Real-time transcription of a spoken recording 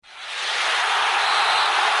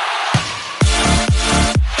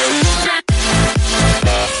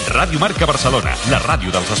Ràdio Marca Barcelona, la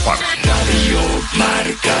ràdio dels esports. Ràdio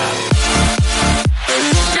Marca.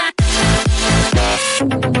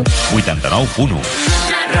 89.1.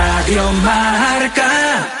 Ràdio Marca.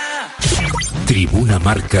 Tribuna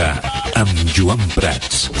Marca amb Joan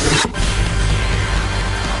Prats.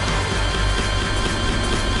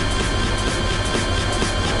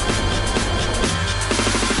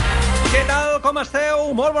 Què tal? Com esteu?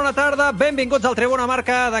 Molt bona tarda. Benvinguts al Tribuna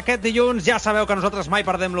Marca d'aquest dilluns. Ja sabeu que nosaltres mai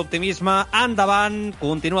perdem l'optimisme. Endavant.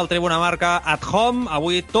 Continua el Tribuna Marca at home.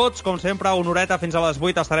 Avui tots, com sempre, una horeta fins a les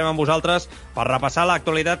 8 estarem amb vosaltres per repassar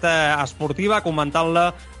l'actualitat esportiva,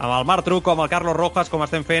 comentant-la amb el Marc Truco, amb el Carlos Rojas, com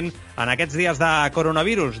estem fent en aquests dies de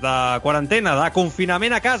coronavirus, de quarantena, de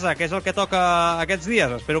confinament a casa, que és el que toca aquests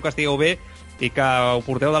dies. Espero que estigueu bé i que ho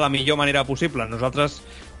porteu de la millor manera possible. Nosaltres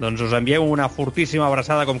us enviem una fortíssima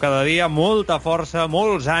abraçada com cada dia, molta força,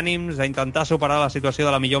 molts ànims a intentar superar la situació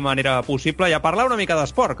de la millor manera possible i a parlar una mica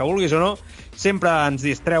d'esport, que vulguis o no, sempre ens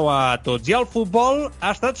distreu a tots. I el futbol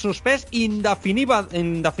ha estat suspès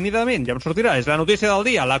indefinidament, ja em sortirà, és la notícia del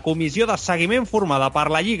dia. La comissió de seguiment formada per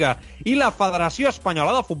la Lliga i la Federació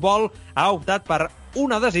Espanyola de Futbol ha optat per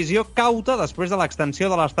una decisió cauta després de l'extensió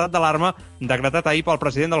de l'estat d'alarma decretat ahir pel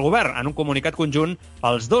president del govern. En un comunicat conjunt,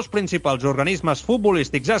 els dos principals organismes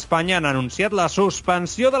futbolístics a Espanya han anunciat la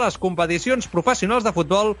suspensió de les competicions professionals de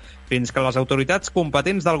futbol fins que les autoritats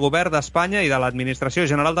competents del govern d'Espanya i de l'Administració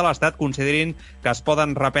General de l'Estat considerin que es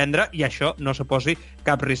poden reprendre i això no suposi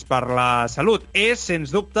cap risc per la salut. És,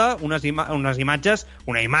 sens dubte, una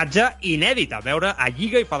imatge inèdita veure a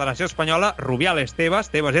Lliga i Federació Espanyola Rubiales Tebas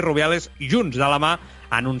i Rubiales junts de la mà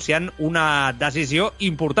anunciant una decisió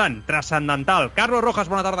important, transcendental. Carlos Rojas,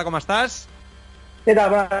 bona tarda, com estàs? Què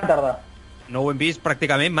tal? Bona tarda. No ho hem vist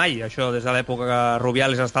pràcticament mai, això, des de l'època que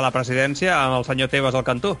Rubiales està a la presidència, amb el senyor Tebas al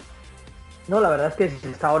cantó. No, la verdad es que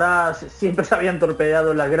hasta ahora siempre se habían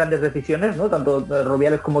torpedeado las grandes decisiones, ¿no? Tanto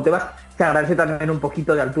Rubiales como Tebas. Se agradece también un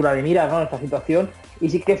poquito de altura de miras, ¿no?, en esta situación. Y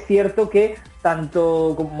sí que es cierto que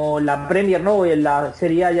tanto como la Premier, ¿no?, y en la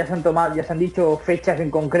Serie A ya se han dicho fechas en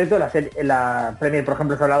concreto. En la Premier, por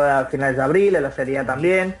ejemplo, se hablaba de finales de abril, en la Serie A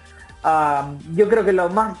también. Yo creo que lo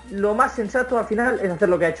más sensato al final es hacer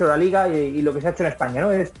lo que ha hecho la Liga y lo que se ha hecho en España,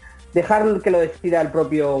 ¿no? Es dejar que lo decida el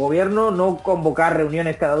propio gobierno, no convocar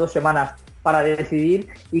reuniones cada 2 semanas para decidir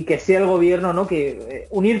y que sea el gobierno, ¿no?, que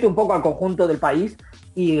unirte un poco al conjunto del país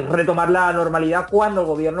y retomar la normalidad cuando el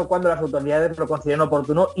gobierno, cuando las autoridades lo consideren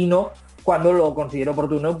oportuno y no cuando lo consideren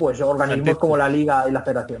oportuno pues organismos como la Liga y la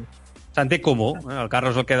Federación. Sentit comú, el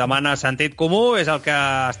Carlos el que demana sentit comú, és el que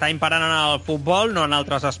està imperant en el futbol, no en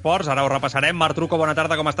altres esports. Ara ho repassarem. Marc Truco, bona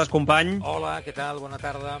tarda, com estàs, company? Hola, què tal? Bona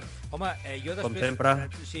tarda. Home, jo després... Com sempre,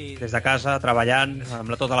 sí, des de casa, treballant,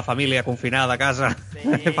 amb tota la família confinada a casa,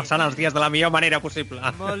 sí. Passant els dies de la millor manera possible.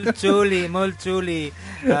 Molt xuli,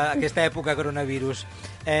 aquesta època coronavirus.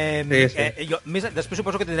 Després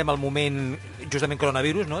suposo que tindrem el moment justament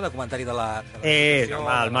coronavirus, no?, de comentari de la situació,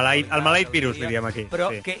 el maleït virus, diríem aquí.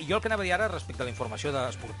 Però sí. Que jo el que anava a dir ara respecte a la informació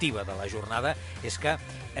esportiva de la jornada és que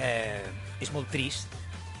és molt trist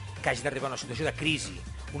que hagi d'arribar a una situació de crisi,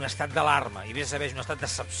 un estat d'alarma, i vés a saber, un estat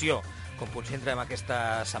d'excepció, com potser entrem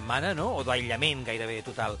aquesta setmana, no?, o d'aïllament gairebé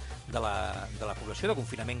total de la població, de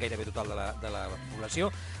confinament gairebé total de la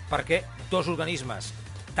població, perquè dos organismes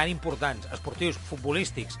tan importants, esportius,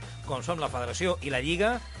 futbolístics, com són la Federació i la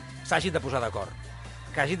Lliga, s'hagin de posar d'acord.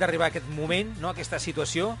 Que hagin d'arribar a aquest moment, no?, a aquesta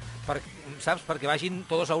situació, saps?, perquè vagin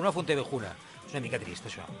tots a una Fontevejuna. És una mica trist,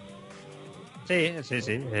 això. Sí.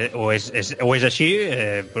 O és així,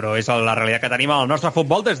 però és la realitat que tenim al nostre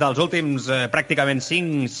futbol des dels últims pràcticament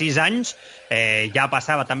 5-6 anys. Ja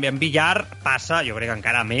passava també en Villar, passa, jo crec que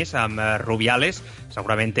encara més, amb Rubiales.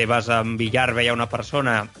 Segurament Tebas amb Villar veia una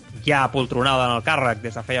persona ja apoltronada en el càrrec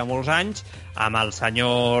des de feia molts anys. Amb el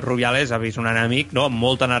senyor Rubiales ha vist un enemic, no?, amb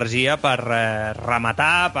molta energia per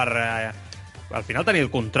rematar, per al final tenir el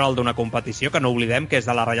control d'una competició que no oblidem que és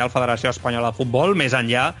de la Reial Federació Espanyola de Futbol, més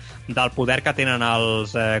enllà del poder que tenen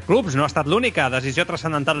els clubs. No ha estat l'única decisió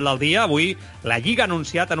transcendental del dia. Avui la Lliga ha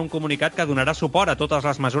anunciat en un comunicat que donarà suport a totes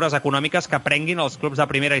les mesures econòmiques que prenguin els clubs de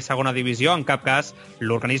primera i segona divisió. En cap cas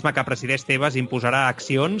l'organisme que presideix Tebas imposarà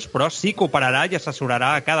accions, però sí que operarà i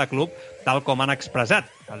assessorarà a cada club tal com han expressat.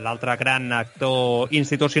 L'altre gran actor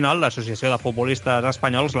institucional, l'Associació de Futbolistes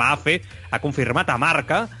Espanyols, la AFE, ha confirmat a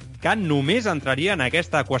Marca que només entraria en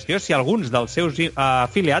aquesta qüestió si alguns dels seus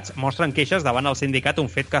afiliats mostren queixes davant el sindicat, un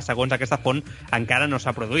fet que, segons aquesta font, encara no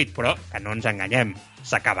s'ha produït. Però que no ens enganyem,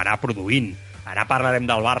 s'acabarà produint. Ara parlarem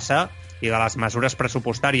del Barça i de les mesures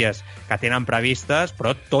pressupostàries que tenen previstes,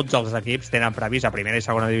 però tots els equips tenen previst a primera i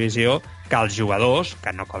segona divisió que els jugadors,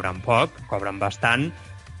 que no cobren poc, cobren bastant,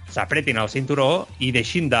 s'apretin el cinturó i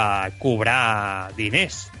deixin de cobrar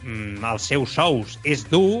diners. Els seus sous és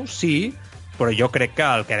dur, sí, però jo crec que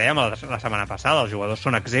el que dèiem la setmana passada, els jugadors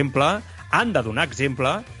són exemple, han de donar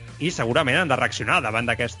exemple i segurament han de reaccionar davant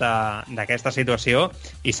d'aquesta situació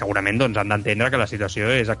i segurament doncs, han d'entendre que la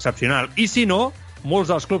situació és excepcional. I si no,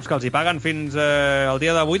 molts dels clubs que els hi paguen fins al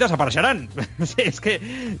dia d'avui desapareixeran. És que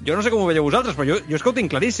jo no sé com ho veieu vosaltres, però jo és que ho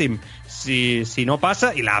tinc claríssim. Si no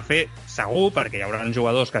passa, i l'AFE segur, perquè hi haurà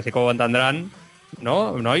jugadors que sí que ho entendran, no,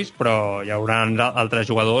 nois? Però hi haurà altres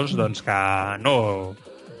jugadors doncs, que no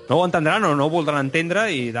ho entendran o no ho voldran entendre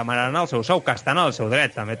i demanaran el seu sou, que estan al seu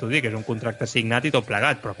dret, també t'ho dic, és un contracte signat i tot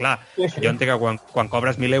plegat, però clar, jo entenc que quan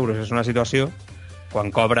cobres 1.000 euros és una situació,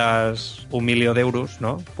 quan cobres 1 milió d'euros,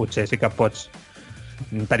 no? Potser sí que pots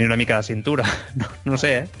tenir una mica de cintura. No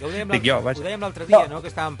sé, Ho dèiem l'altre dia, no?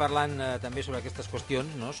 Que estàvem parlant també sobre aquestes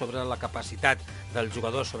qüestions, no? Sobre la capacitat dels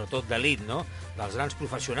jugadors, sobretot d'elit, no? Dels grans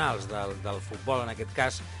professionals del futbol, en aquest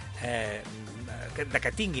cas,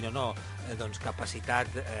 que tinguin o no doncs, capacitat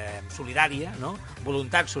solidària, no?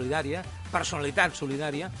 Voluntat solidària, personalitat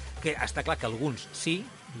solidària, que està clar que alguns sí,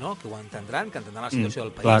 no? Que ho entendran, que entendran la situació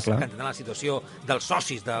del país, clar. Que entendran la situació dels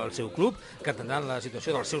socis del seu club, que entendran la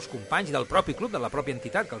situació dels seus companys i del propi club, de la pròpia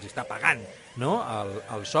entitat que els està pagant, no?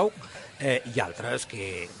 el sou, i altres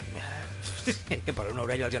que per una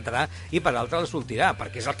orella els entrarà i per l'altra els sortirà,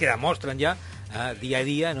 perquè és el que demostren ja dia a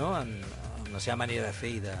dia, no? en la seva manera de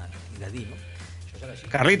fer i de dir, no? Això serà així.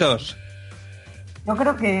 Carlitos. Yo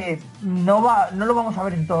creo que no lo vamos a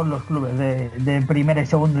ver en todos los clubes de primera y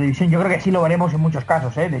segunda división. Yo creo que sí lo veremos en muchos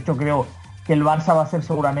casos, ¿eh? De hecho, creo que el Barça va a ser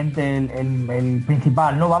seguramente el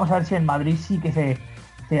principal, ¿no? Vamos a ver si en Madrid sí que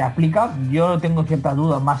se aplica. Yo tengo ciertas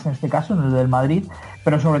dudas más en este caso, en el del Madrid,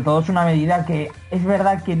 pero sobre todo es una medida que es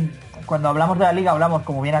verdad que cuando hablamos de la Liga hablamos,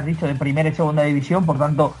 como bien has dicho, de primera y segunda división, por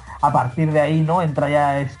tanto, a partir de ahí no entra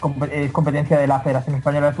ya, es competencia de la Federación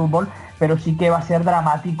Española de Fútbol, pero sí que va a ser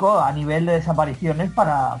dramático a nivel de desapariciones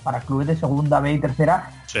para clubes de segunda B y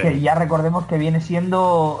tercera, sí. Que ya recordemos que viene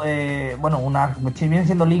siendo vienen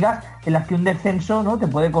siendo ligas en las que un descenso, ¿no? Te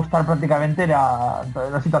puede costar prácticamente la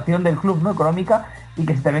situación del club, ¿no? Económica, y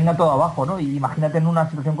que se te venga todo abajo, ¿no? Y imagínate en una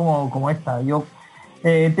situación como esta. Yo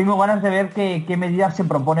tengo ganas de ver qué medidas se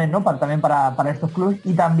proponen, ¿no? También para estos clubes,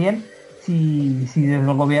 y también si desde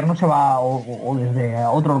el gobierno se va, o desde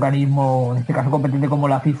otro organismo, en este caso competente como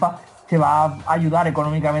la FIFA, se va a ayudar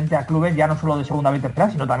económicamente a clubes ya no solo de segunda B y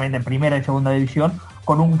tercera, sino también de primera y segunda división,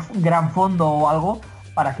 con un gran fondo o algo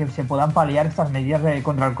para que se puedan paliar estas medidas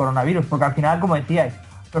contra el coronavirus, porque al final, como decíais,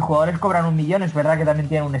 los jugadores cobran 1 millón, es verdad que también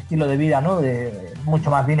tienen un estilo de vida, ¿no? De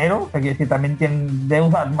mucho más dinero, es decir, también tienen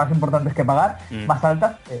deudas más importantes que pagar, más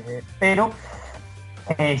altas, pero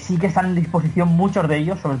sí que están en disposición muchos de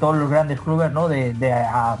ellos, sobre todo los grandes clubes, ¿no? De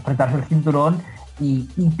apretarse el cinturón, y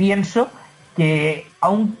pienso que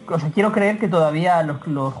quiero creer que todavía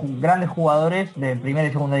los grandes jugadores de primera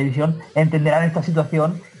y segunda división entenderán esta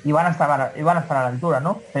situación y van a estar a la altura,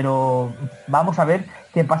 ¿no? Pero vamos a ver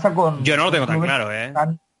qué pasa con... Yo no lo tengo tan claro, ¿eh?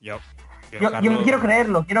 Yo quiero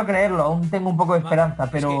creerlo, aún tengo un poco de esperanza,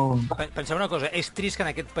 però... Penseu una cosa, és trist que en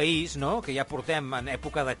aquest país, no?, que ja portem en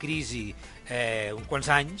època de crisi uns quants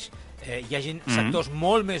anys, hi hagi sectors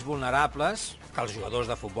molt més vulnerables que els jugadors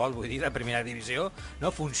de futbol, vull dir, de primera divisió, no?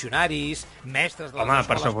 Funcionaris, mestres de les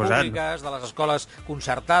escoles públiques, de les escoles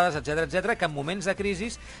concertades, etc, que en moments de crisi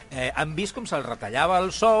han vist com se'ls retallava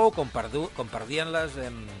el sou, com perdien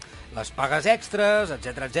les pagues extres,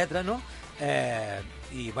 etc, no?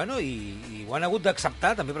 I ho han hagut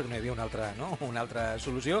d'acceptar també perquè no hi havia una altra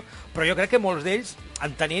solució, però jo crec que molts d'ells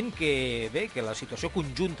entenent que la situació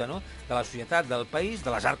conjunta, no?, de la societat, del país,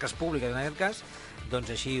 de les arques públiques en aquest cas, doncs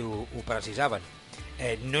així ho precisaven.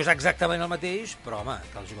 No és exactament el mateix, però home,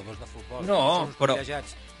 que els jugadors de futbol són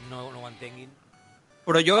privilegiats no ho entenguin.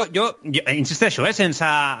 Però jo insisteixo, sense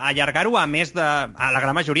allargar-ho a la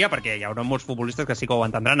gran majoria, perquè hi haurà molts futbolistes que sí que ho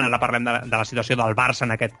entendran. Ara parlem de la situació del Barça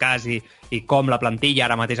en aquest cas i com la plantilla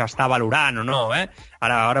ara mateix està valorant o no,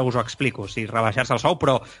 Ara us ho explico, si rebaixar-se el sou,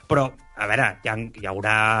 però a veure, hi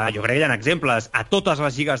haurà, jo crec que hi ha exemples a totes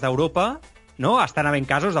les lligues d'Europa, no? Estan havent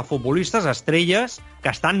casos de futbolistes estrelles que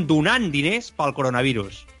estan donant diners pel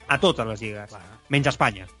coronavirus. A totes les lligues, menys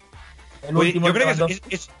Espanya. Jo crec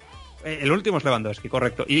que és l'últim és Lewandowski,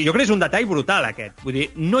 correcte. I jo crec que és un detall brutal, aquest. Vull dir,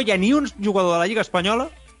 no hi ha ni un jugador de la Lliga Espanyola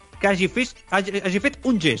que hagi fet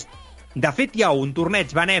un gest. De fet, hi ha un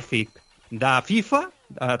torneig benèfic de FIFA,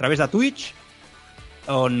 a través de Twitch,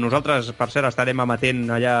 on nosaltres, per cert, estarem amatent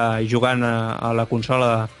allà jugant a la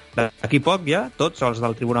consola d'aquí poc, ja, tots els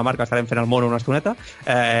del Tribuna Marca estarem fent el mono una estoneta,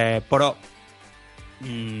 però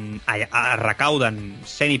recauden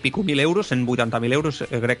 100 i pico mil euros, 180.000 euros,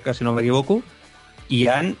 crec que si no m'equivoco, i hi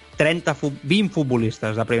ha 20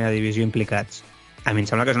 futbolistes de primera divisió implicats. A mi em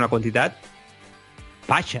sembla que és una quantitat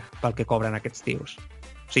baixa pel que cobren aquests tios.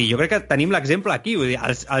 O sigui, jo crec que tenim l'exemple aquí. Vull dir,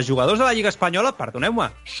 els jugadors de la Lliga Espanyola, perdoneu-me,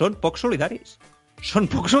 són poc solidaris. Són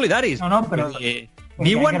poc solidaris. No, però...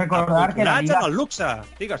 Viuen afortunats amb el luxe.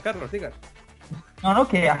 Digues, Carlos, digues. No,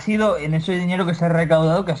 que ha sido, en ese dinero que se ha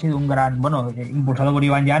recaudado, que ha sido un gran, impulsado por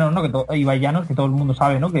Iván Llanos, ¿no? Iván Llanos, que todo el mundo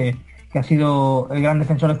sabe, ¿no? Que ha sido el gran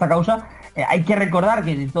defensor de esta causa. Hay que recordar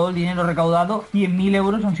que de todo el dinero recaudado, 100.000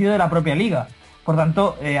 euros han sido de la propia liga. Por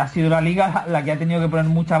tanto, ha sido la liga la que ha tenido que poner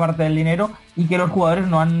mucha parte del dinero y que los jugadores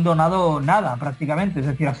no han donado nada prácticamente. Es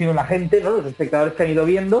decir, ha sido la gente, ¿no? Los espectadores que han ido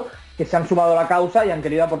viendo, que se han sumado a la causa y han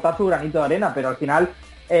querido aportar su granito de arena, pero al final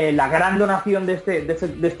la gran donación de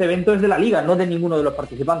este evento és de la Liga, no de ninguno de los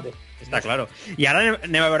participantes. Està claro. I ara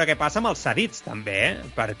anem a veure què passa amb els cedits, també,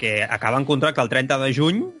 perquè acaben contracte el 30 de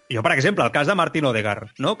juny. Jo, per exemple, el cas de Martín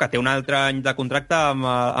Odegaard, no? Que té un altre any de contracte amb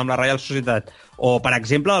la Reial Societat. O, per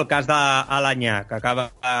exemple, el cas d'Alanyà, que acaba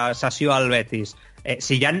sessió al Betis.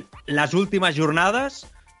 Si hi ha les últimes jornades...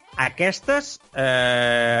 Aquestes,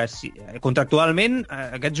 contractualment,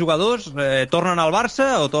 aquests jugadors tornen al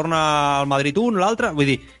Barça o torna al Madrid un o l'altre.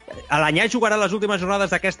 Vull dir, Alanyà jugarà les últimes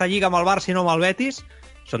jornades d'aquesta lliga amb el Barça i no amb el Betis.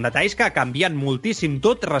 Són detalls que canvien moltíssim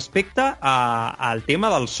tot respecte al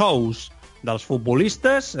tema dels sous dels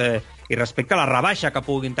futbolistes i respecte a la rebaixa que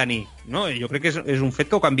puguin tenir. No? Jo crec que és un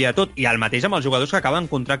fet que ho canvia tot. I el mateix amb els jugadors que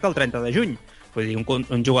acaben contracte el 30 de juny. Vull dir,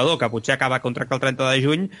 un jugador que potser acaba contracte el 30 de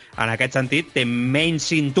juny, en aquest sentit, té menys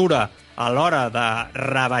cintura a l'hora de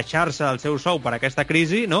rebaixar-se el seu sou per aquesta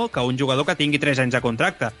crisi, no?, que un jugador que tingui 3 anys de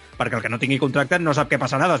contracte. Perquè el que no tingui contracte no sap què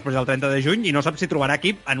passarà després del 30 de juny i no sap si trobarà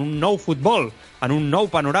equip en un nou futbol, en un nou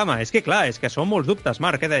panorama. És que, clar, és que són molts dubtes.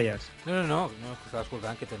 Marc, què deies? No, estava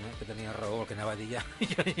escoltant que tenia raó el que anava a dir.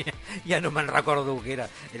 Ja no me'n recordo què era.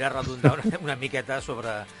 Era redundar una miqueta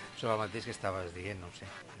sobre el mateix que estaves dient, no ho sé.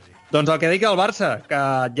 Doncs el que dic el Barça, que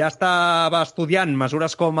ja estava estudiant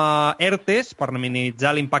mesures com ERTEs per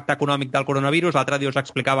minimitzar l'impacte econòmic del coronavirus. L'altre dia us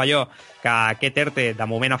explicava jo que aquest ERTE de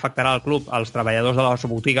moment afectarà al club als treballadors de les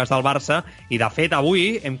botigues del Barça i, de fet,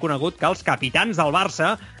 avui hem conegut que els capitans del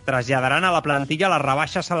Barça traslladaran a la plantilla la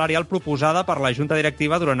rebaixa salarial proposada per la Junta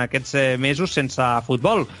Directiva durant aquests mesos sense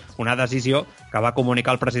futbol. Una decisió que va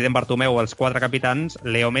comunicar el president Bartomeu als 4 capitans,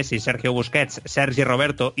 Leo Messi, Sergio Busquets, Sergi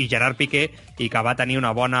Roberto i Gerard Piqué, i que va tenir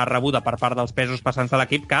una bona rebuda per part dels pesos passants de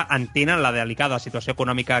l'equip, que entenen la delicada situació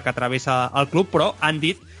econòmica que travessa el club, però han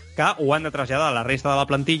dit que ho han de traslladar a la resta de la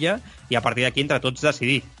plantilla i a partir d'aquí entre tots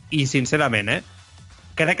decidir. I, sincerament,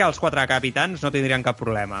 crec que els 4 capitans no tindrien cap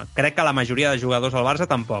problema. Crec que la majoria de jugadors del Barça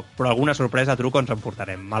tampoc, però alguna sorpresa, truco, ens en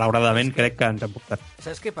portarem. Malauradament, crec que ens en portarem.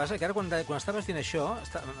 Saps què passa? Que ara, quan estaves dient això,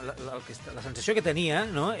 la sensació que tenia,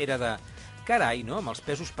 no?, era de carai, no?, amb els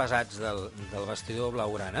pesos pesats del vestidor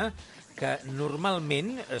blaugrana, que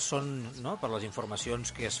normalment són, no?, per les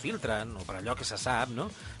informacions que es filtren o per allò que se sap, no?,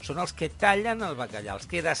 són els que tallen el bacallà, els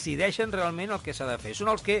que decideixen realment el que s'ha de fer.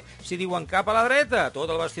 Són els que, si diuen cap a la dreta,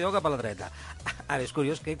 tot el vestidor cap a la dreta. Ara, és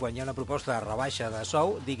curiós que quan hi ha una proposta de rebaixa de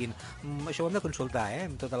sou, diguin, això ho hem de consultar,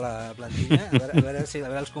 amb tota la plantilla, a veure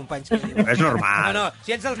els companys que diuen. És normal. No,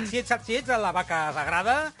 si ets la vaca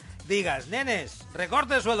sagrada, digues, nenes,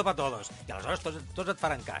 recorte de sueldo para todos. I aleshores tots et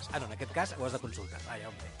faran cas. No, en aquest cas ho has de consultar.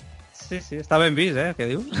 Ja ho sé. Sí, està ben vist, què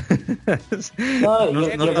dius? No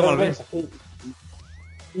está mal vist.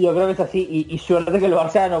 Yo creo que es así, y suerte que el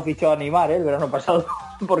Barça no fichó a Neymar el verano pasado,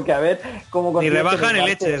 porque a ver cómo... Ni rebaja ni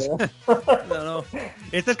leches. No.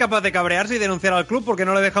 Este es capaz de cabrearse y denunciar al club porque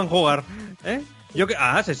no le dejan jugar.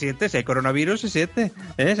 Se siente, si hay coronavirus, se siente.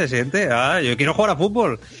 Se siente. Yo quiero jugar a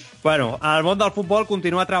fútbol. Bueno, el món del futbol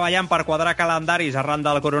continua treballant per quadrar calendaris arran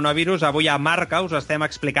del coronavirus. Avui a Marca us estem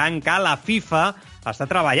explicant que la FIFA està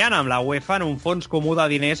treballant amb la UEFA en un fons comú de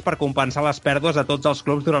diners per compensar les pèrdues de tots els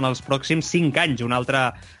clubs durant els pròxims 5 anys. Una altra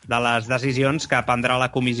de les decisions que prendrà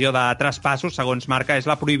la comissió de traspassos, segons Marca, és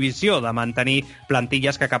la prohibició de mantenir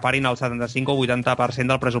plantilles que acaparin el 75 o 80%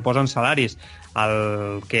 del pressupost en salaris,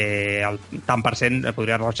 el tant per cent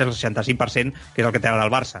podria arribar al 65%, que és el que té ara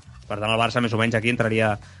el Barça. Per tant, el Barça més o menys aquí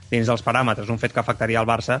entraria dins dels paràmetres, un fet que afectaria el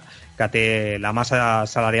Barça, que té la massa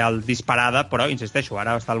salarial disparada, però, insisteixo,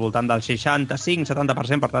 ara està al voltant del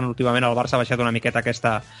 65-70%, per tant, últimament el Barça ha baixat una miqueta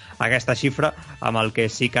aquesta xifra, amb el que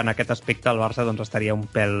sí que en aquest aspecte el Barça doncs, estaria un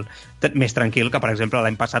pèl més tranquil que, per exemple,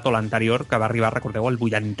 l'any passat o l'anterior, que va arribar, recordeu, al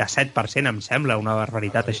 87%, em sembla, una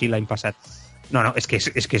barbaritat així l'any passat. No, és que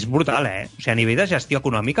és brutal, O sigui, a nivell de gestió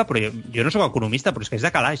econòmica, però jo no sóc economista, però és que és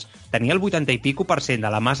de calaix. Tenia el 80 i pico %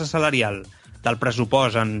 de la massa salarial del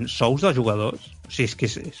pressupost en sous de jugadors, o sigui, és que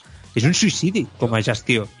és un suïcidi com a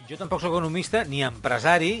gestió. Jo tampoc soc economista ni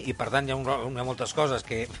empresari i, per tant, hi ha moltes coses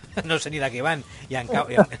que no sé ni de què van i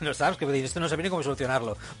no saps, que vull dir, esto no sabia ni com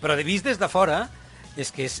solucionar-lo. Però vist des de fora és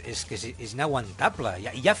que és inaguantable.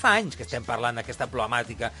 I ja fa anys que estem parlant d'aquesta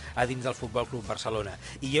problemàtica a dins del Futbol Club Barcelona.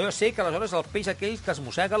 I jo sé que aleshores el peix aquell que es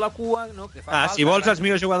mossega la cua... No, que fa falta, si vols els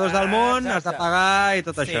millors jugadors del món, has de pagar i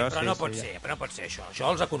tot això. Però no pot ser això.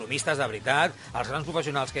 Això els economistes, de veritat, els grans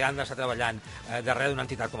professionals que han d'estar treballant darrere d'una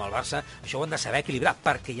entitat com el Barça, això ho han de saber equilibrar,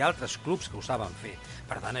 perquè hi ha altres clubs que ho saben fer.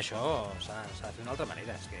 Per tant, això s'ha de fer d'una altra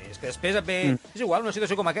manera. És que després és igual una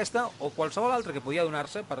situació com aquesta o qualsevol altra que podia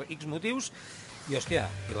donar-se per X motius i, hòstia,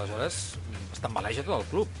 i aleshores es tambaleja tot el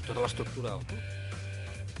club, tota l'estructura del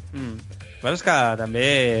club. Però és que també,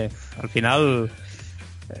 al final,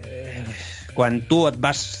 quan tu et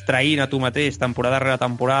vas traint a tu mateix temporada rere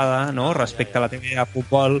temporada, no, respecte a la teva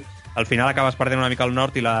futbol, al final acabes perdent una mica el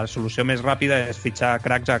nord i la solució més ràpida és fitxar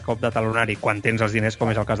cracs a cop de talonari, quan tens els diners, com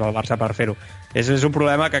és el cas del Barça, per fer-ho. És un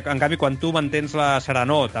problema que, en canvi, quan tu mantens la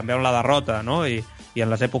serenor, també en la derrota, no? I en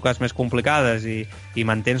les èpoques més complicades i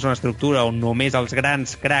mantens una estructura on només els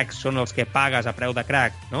grans cracs són els que pagues a preu de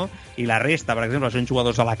crac, no? I la resta, per exemple, són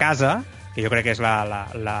jugadors de la casa, que jo crec que és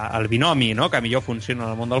el binomi, no?, que millor funciona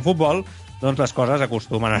en el món del futbol, doncs les coses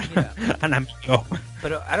acostumen a anar millor.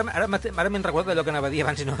 Però ara m'he recordat d'allò que anava a dir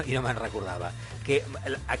abans i no me'n recordava. Que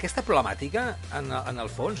aquesta problemàtica, en el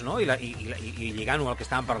fons, no? I lligant-ho al que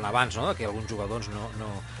estàvem parlant abans, no?, que alguns jugadors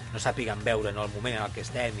no sàpiguen veure el moment en el que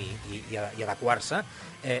estem i adequar-se,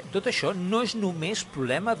 tot això no és només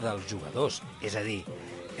problema dels jugadors. És a dir,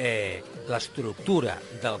 l'estructura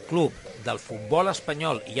del club, del futbol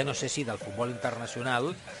espanyol, i ja no sé si del futbol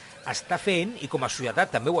internacional, està fent, i com a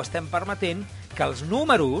societat també ho estem permetent, que els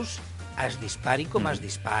números es disparin com es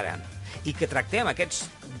disparen. I que tractem aquests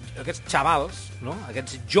xavals, no?,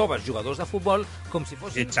 aquests joves jugadors de futbol, com si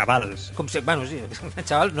fossin... Sí, xavals. Bueno, sí,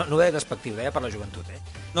 xaval no ho deia despectiu, deia per la joventut,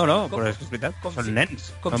 No, però és veritat, són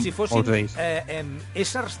nens. Com si fossin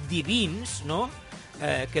éssers divins, no?,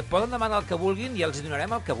 que poden demanar el que vulguin i els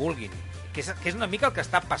donarem el que vulguin. Que és una mica el que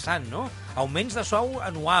està passant, no? Augments de sou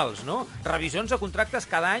anuals, no? Revisions de contractes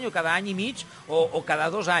cada any o cada any i mig o cada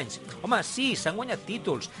 2 anys. Home, sí, s'han guanyat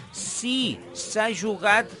títols. Sí, s'ha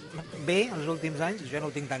jugat bé els últims anys, jo no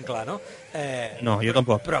ho tinc tan clar, no? No, jo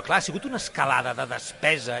tampoc. Però, clar, ha sigut una escalada de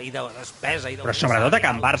despesa i de despesa. Però sobretot a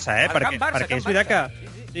Can Barça, perquè és veritat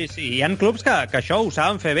que sí, hi ha clubs que això ho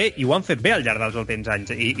saben fer bé i ho han fet bé al llarg dels últims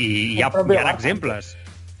anys. I hi ha exemples.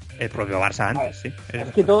 El propio Barça antes, sí.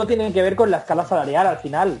 Es que todo tiene que ver con la escala salarial al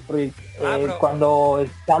final. Porque cuando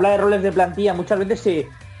se habla de roles de plantilla muchas veces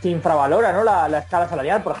se infravalora, ¿no?, la escala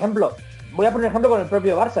salarial. Por ejemplo, voy a poner ejemplo con el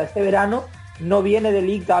propio Barça. Este verano no viene De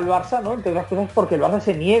Ligt al Barça, ¿no?, entre otras cosas porque el Barça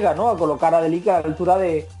se niega, ¿no?, a colocar a De Ligt a la altura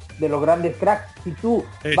de los grandes cracks. Si tú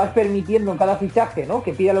vas permitiendo en cada fichaje, ¿no?,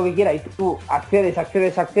 que pida lo que quiera y tú accedes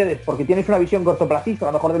porque tienes una visión cortoplacista,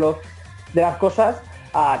 a lo mejor de las cosas,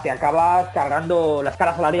 te acabas cargando la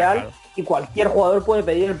escala salarial y cualquier jugador puede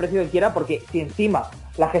pedir el precio que quiera, porque si encima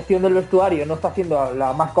la gestión del vestuario no está siendo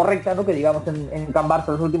la más correcta, ¿no?, que digamos en Can Barça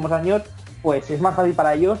en los últimos años, pues es más fácil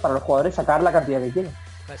para ellos, para los jugadores, sacar la cantidad que quieren.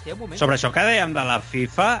 Sobre això que dèiem de la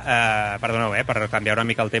FIFA, perdoneu, per canviar una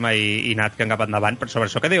mica el tema i anar cap endavant, però sobre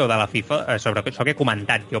això que dèieu de la FIFA, sobre això que he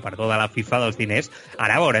comentat jo, de la FIFA dels diners,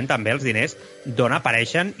 ara veurem també els diners d'on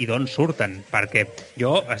apareixen i d'on surten, perquè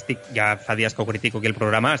jo ja fa dies que ho critico aquí al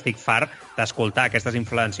programa, estic fart d'escoltar aquestes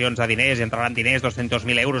inflacions de diners, i entraran diners,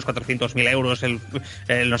 200.000 euros, 400.000 euros, el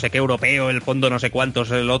no sé què europeo, el fondo no sé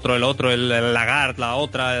cuántos, el otro, el Lagarde, la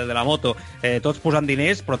otra, el de la moto, tots posant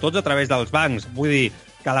diners, però tots a través dels bancs. Vull dir,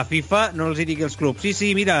 que la FIFA no els hi digui als clubs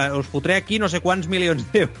sí, mira, us fotré aquí no sé quants milions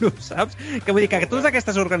d'euros, saps? Que vull dir que totes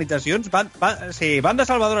aquestes organitzacions van de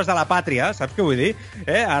salvadores de la pàtria, saps què vull dir?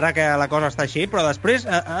 Ara que la cosa està així, però després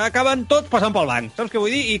acaben tots passant pel banc, saps què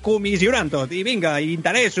vull dir? I comissionant tot, i vinga, i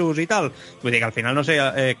interessos i tal. Vull dir que al final no sé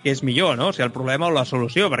què és millor, no? Si el problema o la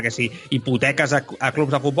solució, perquè si hipoteques a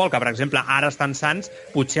clubs de futbol, que per exemple ara estan sans,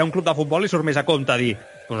 potser a un club de futbol li surt més a compte dir,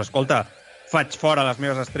 doncs escolta, faig fora les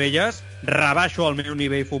meves estrelles, rebaixo el meu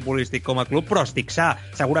nivell futbolístic com a club, però estic sa.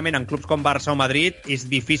 Segurament en clubs com Barça o Madrid és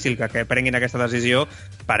difícil que prenguin aquesta decisió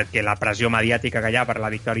perquè la pressió mediàtica que hi ha per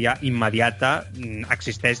la victòria immediata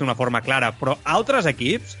existeix d'una forma clara. Però altres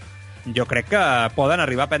equips jo crec que poden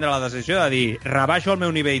arribar a prendre la decisió de dir rebaixo el meu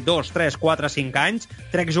nivell 2, 3, 4, 5 anys,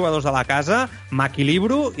 trec jugadors de la casa,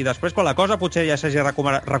 m'equilibro i després quan la cosa potser ja s'hagi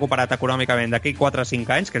recuperat econòmicament d'aquí 4 o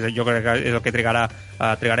 5 anys, que jo crec que és el que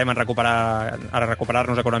trigarem a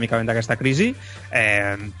recuperar-nos econòmicament d'aquesta crisi,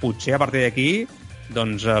 potser a partir d'aquí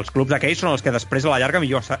doncs els clubs aquells són els que després a la llarga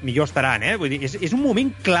millor estaran, eh? Vull dir, és un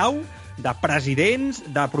moment clau de presidents,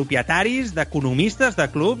 de propietaris, d'economistes de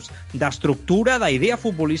clubs, d'estructura, d'idea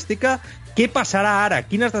futbolística. Què passarà ara?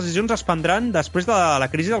 Quines decisions es prendran després de la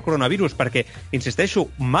crisi del coronavirus? Perquè, insisteixo,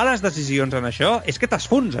 males decisions en això és que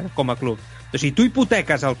t'esfonsa com a club. O sigui, tu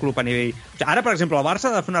hipoteques el club a nivell... O sigui, ara, per exemple, el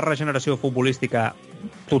Barça ha de fer una regeneració futbolística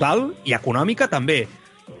total i econòmica també.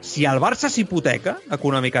 Si el Barça s'hipoteca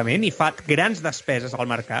econòmicament i fa grans despeses al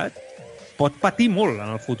mercat, pot patir molt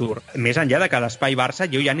en el futur. Més enllà de que l'espai Barça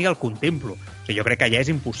jo ja ni el contemplo. O sigui, jo crec que ja és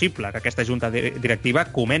impossible que aquesta junta directiva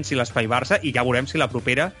comenci l'espai Barça i ja veurem si la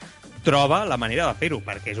propera troba la manera de fer-ho,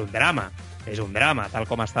 perquè és un drama. És un drama, tal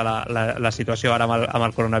com està la situació ara amb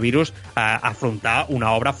el coronavirus, afrontar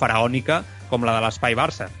una obra faraònica com la de l'espai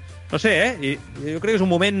Barça. No sé, jo crec que és un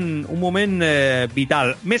moment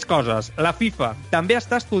vital. Més coses. La FIFA també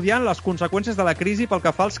està estudiant les conseqüències de la crisi pel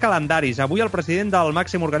que fa als calendaris. Avui el president del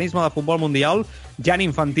màxim organisme de futbol mundial, Gianni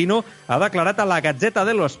Infantino, ha declarat a la Gazzetta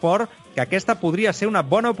dello Sport que aquesta podria ser una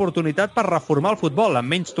bona oportunitat per reformar el futbol, amb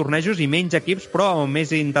menys tornejos i menys equips, però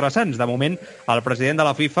més interessants. De moment, el president de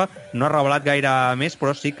la FIFA no ha revelat gaire més,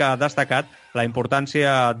 però sí que ha destacat la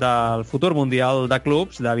importància del futur mundial de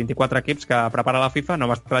clubs, de 24 equips que prepara la FIFA, no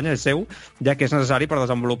m'estranya, és seu, ja que és necessari per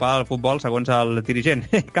desenvolupar el futbol segons el dirigent.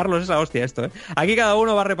 Carlos, es la hostia esto, ¿eh? Aquí cada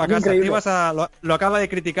uno barre para casa. Tebas lo acaba de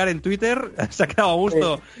criticar en Twitter, se ha quedado a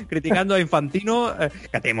gusto criticando a Infantino,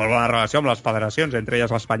 que té molt bona relació amb les federacions, entre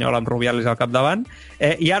elles l'Espanyol amb Rubiales al capdavant,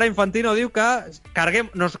 i ara Infantino diu que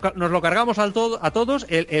nos lo cargamos a todos,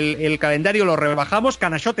 el calendario lo rebajamos,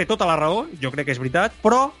 que en això té tota la raó, jo crec que és veritat,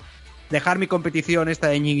 però dejar mi competición esta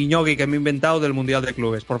de ñigui-ñogui que me he inventado del Mundial de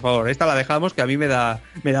Clubes, por favor. Esta la dejamos, que a mí me da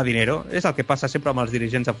dinero. És el que passa sempre amb els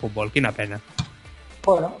dirigents de futbol. Quina pena.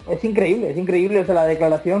 Bueno, es increíble o sea, la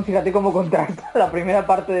declaración. Fíjate cómo contrasta la primera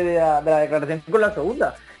parte de la declaración con la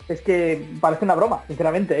segunda. Es que parece una broma,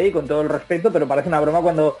 sinceramente, y con todo el respeto, pero parece una broma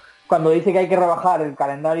cuando dice que hay que rebajar el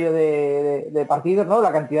calendario de partidos, ¿no?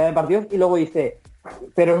 La cantidad de partidos, y luego dice...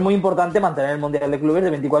 Pero es muy importante mantener el Mundial de Clubes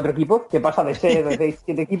de 24 equipos, que pasa de ser de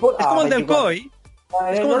 6-7 equipos a... És com el del 24. COI.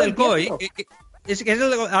 És com el del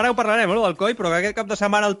COI. Ara ho parlarem, no, del COI, però que aquest cap de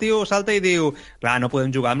setmana el tio salta i diu clar, no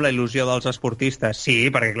podem jugar amb la il·lusió dels esportistes.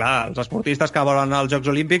 Sí, perquè clar, els esportistes que volen anar als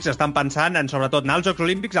Jocs Olímpics estan pensant en sobretot anar als Jocs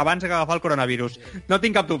Olímpics abans que agafar el coronavirus. No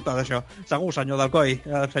tinc cap dubte d'això. Segur, senyor del COI,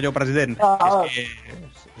 senyor president. És que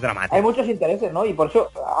es dramático. Hay muchos intereses, ¿no? Y por eso,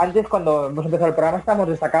 antes cuando hemos empezado el programa, estamos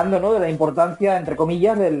destacando, ¿no? De la importancia, entre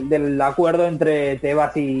comillas, del acuerdo entre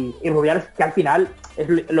Tebas y Rubiales, que al final es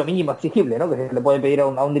lo mínimo exigible, ¿no? Que se le puede pedir a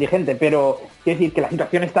un dirigente, pero quiero decir que la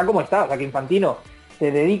situación está como está, o sea que Infantino se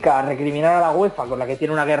dedica a recriminar a la UEFA, con la que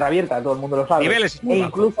tiene una guerra abierta, todo el mundo lo sabe, e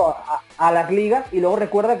incluso a las ligas, y luego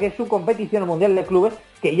recuerda que es su competición, el Mundial de Clubes,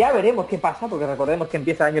 que ya veremos qué pasa, porque recordemos que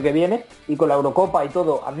empieza el año que viene, y con la Eurocopa y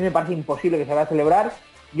todo, a mí me parece imposible que se vaya a celebrar.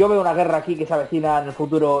 Yo veo una guerra aquí que se avecina en el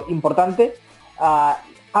futuro importante.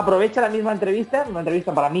 Aprovecha la misma entrevista, una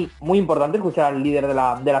entrevista para mí muy importante, escuchar al líder de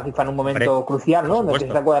la FIFA en un momento crucial, ¿no? En el que se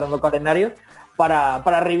está cuadrando calendarios,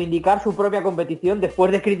 para reivindicar su propia competición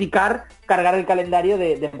después de criticar cargar el calendario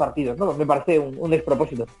de partidos, ¿no? Me parece un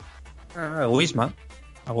despropòsit. Egoisme.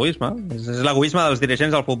 És l'egoisme dels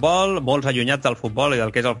dirigents del futbol, molts allunyats del futbol i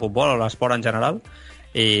del que és el futbol o l'esport en general,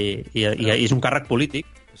 i és un càrrec polític.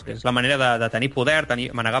 És la manera de tenir poder,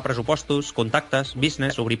 manegar pressupostos, contactes,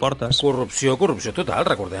 business, obrir portes. Corrupció total.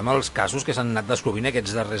 Recordem els casos que s'han anat descobrint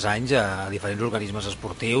aquests darrers anys a diferents organismes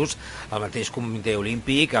esportius, el mateix Comitè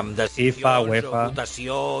Olímpic, amb decisions FIFA, UEFA, o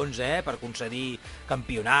votacions per concedir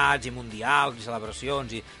campionats i mundials i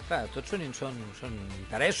celebracions. I, clar, tots són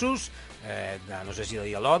interessos, no sé si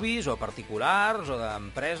de lobbies o particulars o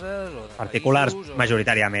d'empreses o de particulars, països,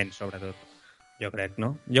 majoritàriament, sobretot. Jo crec,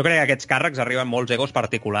 no? Jo crec que aquests càrrecs arriben molts egos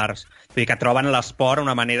particulars. Vull dir que troben l'esport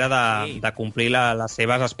una manera de complir les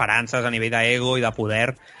seves esperances a nivell d'ego i de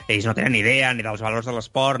poder. Ells no tenen ni idea ni dels valors de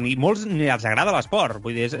l'esport, ni molts ni els agrada l'esport.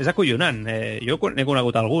 Vull dir, és acollonant. Jo n'he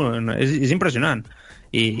conegut algú, és impressionant.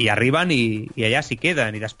 I arriben i allà s'hi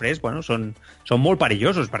queden. I després, bueno, són molt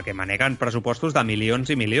perillosos perquè maneguen pressupostos de milions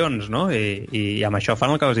i milions, no? I amb això fan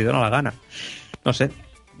el que els dona la gana. No sé.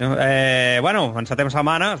 Bueno, encetem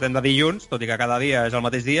setmana, estem de dilluns, tot i que cada dia és el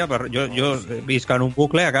mateix dia, però jo visc en un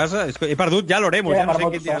bucle a casa, he perdut ja l'Oremus, ja no sé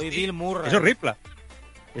quin dia estic. És horrible.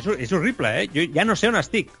 És horrible, Jo ja no sé on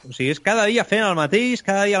estic. O sigui, és cada dia fent el mateix,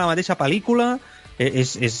 cada dia la mateixa pel·lícula.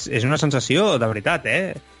 És una sensació, de veritat,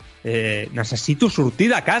 necessito sortir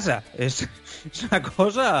de casa. És una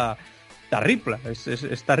cosa terrible.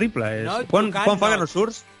 És terrible. Quan fa que no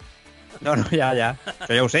surts? No, ja.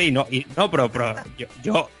 Això ja ho sé, però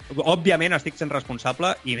jo òbviament estic sent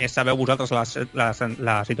responsable, i més sabeu vosaltres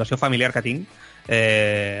la situació familiar que tinc,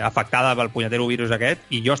 afectada pel punyetero virus aquest,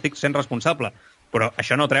 i jo estic sent responsable. Però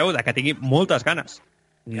això no treu que tingui moltes ganes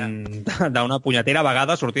d'una punyetera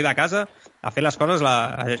vegada sortir de casa a fer les coses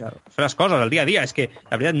el dia a dia. És que,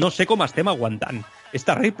 la veritat, no sé com estem aguantant. És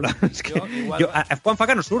terrible. És que quan fa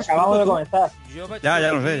que no surts? Acabamos de començar. Jo vaig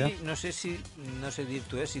no sé, ja. No sé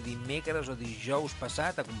dir-t'ho, si dimecres o dijous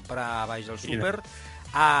passat a comprar a baix del súper.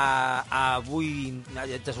 Avui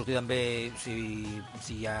haig de sortir també,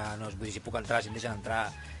 si ja no, vull dir, si puc entrar, si em deixen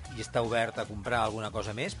entrar i està obert a comprar alguna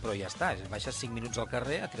cosa més, però ja està, baixes 5 minuts al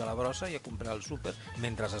carrer a tirar la brossa i a comprar el súper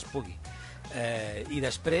mentre es pugui. I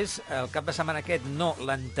després, el cap de setmana aquest, no,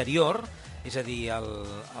 l'anterior, és a dir,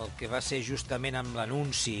 el que va ser justament amb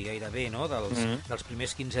l'anunci gairebé, no?, dels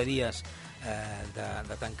primers 15 dies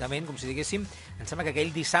de tancament, com si diguéssim, em sembla que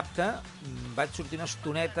aquell dissabte vaig sortir una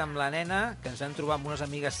estoneta amb la nena, que ens vam trobar amb unes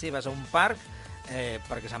amigues seves a un parc,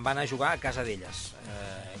 perquè se'n van a jugar a casa d'elles.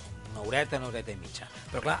 Una horeta i mitja.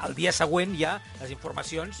 Però clar, el dia següent ja les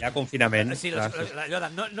informacions... Hi ha confinament. Sí, allò de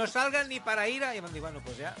no salgan ni para ir, i vam dir, bueno,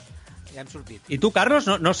 pues ja hem sortit. Y tú, Carlos,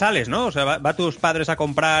 no sales, ¿no? O sea, va tus padres a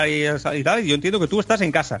comprar y tal, y yo entiendo que tú estás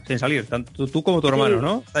en casa, sin salir, tanto tú como tu hermano,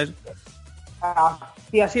 ¿no?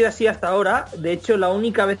 Sí, ha sido así hasta ahora. De hecho, la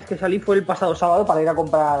única vez que salí fue el pasado sábado para ir a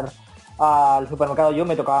comprar al supermercado. Yo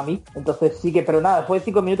me tocaba a mí, entonces sí que, pero nada, fue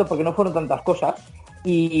 5 minutos porque no fueron tantas cosas.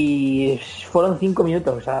 Y fueron 5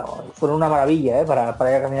 minutos, o sea, fueron una maravilla, para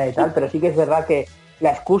ir a caminar y tal, pero sí que es verdad que la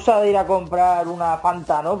excusa de ir a comprar una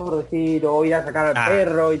Fanta, ¿no?, por decir, o ir a sacar al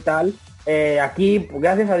perro y tal, aquí,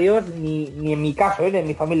 gracias a Dios, ni en mi caso, ni en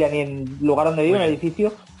mi familia, ni en el lugar donde vivo, en el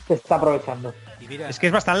edificio, se està aprovechando. És que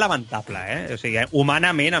és bastant lamentable, O sigui,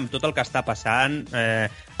 humanament, amb tot el que està passant,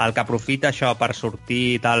 el que aprofita això per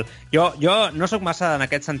sortir i tal... Jo no sóc massa en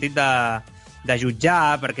aquest sentit de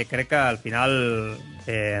jutjar, perquè crec que al final,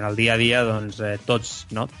 en el dia a dia, doncs,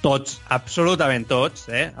 tots, absolutament tots,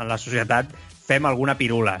 en la societat, fem alguna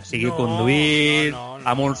pirula, sigui conduint,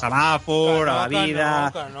 amb un semàfor, a la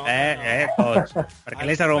vida, tots. Perquè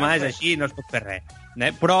l'ésser humà és així, no es pot fer res.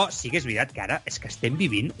 Però sí que és veritat que ara és que estem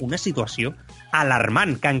vivint una situació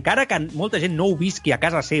alarmant, que encara que molta gent no ho visqui a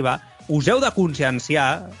casa seva, us heu de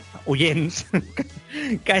conscienciar, oients,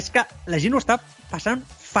 que és que la gent ho està passant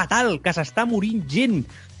fatal, que s'està morint gent,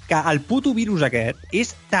 que el puto virus aquest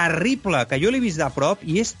és terrible, que jo l'he vist de prop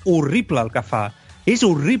i és horrible el que fa. És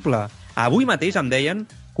horrible. Avui mateix em deien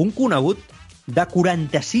que un conegut de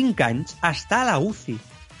 45 anys està a la UCI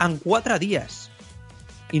en 4 dies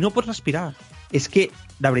i no pot respirar. És que,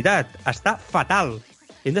 de veritat, està fatal.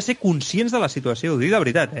 Hem de ser conscients de la situació, ho dic de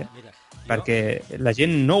veritat, Mira, perquè la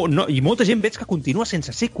gent no... I molta gent veig que continua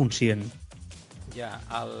sense ser conscient. Ja,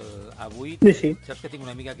 avui... Sí. Saps que tinc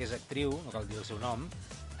una amiga que és actriu, no cal dir el seu nom.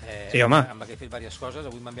 Sí, home. Amb la que he fet diverses coses.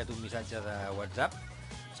 Avui m'ha enviat un missatge de WhatsApp.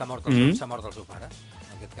 S'ha mort el seu pare,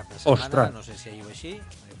 aquest cap de setmana. Ostres. No sé si ahir o així.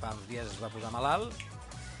 Fa uns dies es va posar malalt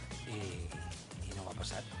i no ho ha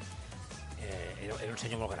passat. Era un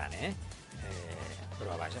senyor molt gran,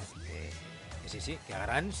 però vaja, sí, que hi ha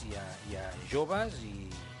grans, hi ha joves i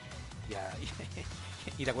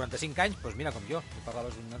de 45 anys, doncs mira, com jo, tu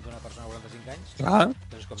parlaves d'una persona de 45 anys, Clar.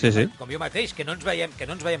 Doncs com jo mateix, que no ens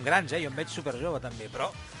veiem grans, jo em veig superjove també, però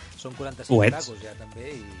són 45 tacos ja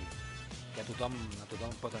també, i que a tothom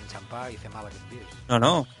pot enxampar i fer mal aquest virus.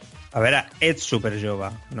 No. A veure, ets superjove.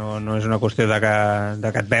 No és una qüestió de que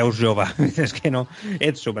et veus jove. És que no,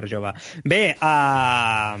 ets superjove. Bé,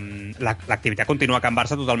 l'activitat continua a Can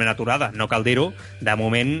Barça totalment aturada, no cal dir-ho. De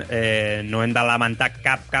moment no hem de lamentar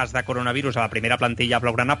cap cas de coronavirus a la primera plantilla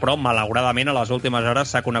blaugrana, però malauradament a les últimes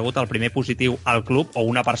hores s'ha conegut el primer positiu al club, o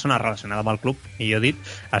una persona relacionada amb el club, millor dit.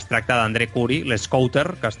 Es tracta d'André Curi,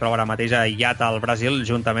 l'escouter, que es troba ara mateix aïllat al Brasil,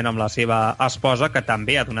 juntament amb la seva esposa, que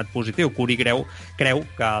també ha donat positiu. Curi creu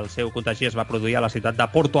que el seu contagi es va produir a la ciutat de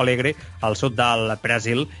Porto Alegre, al sud del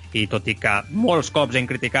Brasil, i tot i que molts cops hem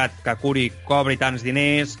criticat que Curi cobri tants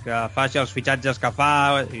diners, que faci els fitxatges que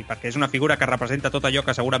fa, i perquè és una figura que representa tot allò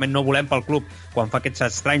que segurament no volem pel club quan fa aquests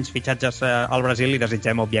estranys fitxatges al Brasil, i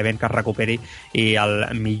desitgem, òbviament, que es recuperi i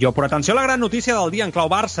el millor. Però atenció a la gran notícia del dia en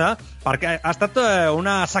clau Barça, perquè ha estat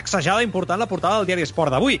una sacsejada important la portada del diari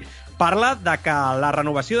Esport d'avui. Parla de que la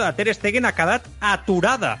renovació de Ter Stegen ha quedat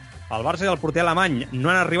aturada. El Barça i el porter alemany no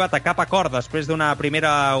han arribat a cap acord després d'una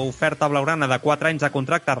primera oferta blaugrana de 4 anys de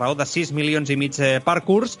contracte a raó de 6 milions i mig per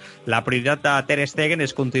curs. La prioritat de Ter Stegen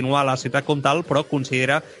és continuar a la ciutat comtal, però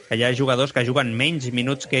considera que hi ha jugadors que juguen menys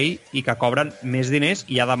minuts que ell i que cobren més diners,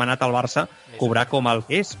 i ha demanat al Barça cobrar com el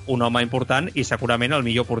que és, un home important i segurament el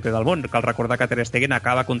millor porter del món. Cal recordar que Ter Stegen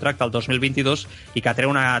acaba contracte el 2022 i que té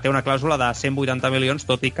una clàusula de 180 milions,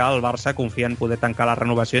 tot i que el Barça confia en poder tancar la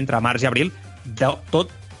renovació entre març i abril,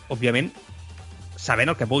 tot òbviament, sabent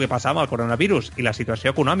el que pugui passar amb el coronavirus i la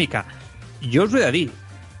situació econòmica. Jo us ho he de dir,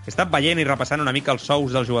 he estat veient i repassant una mica els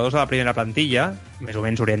sous dels jugadors de la primera plantilla, més o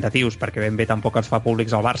menys orientatius, perquè ben bé tampoc els fa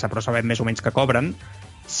públics al Barça, però sabem més o menys que cobren.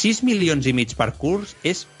 6 milions i mig per curs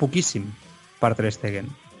és poquíssim per Ter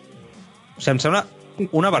Stegen. O sigui, em sembla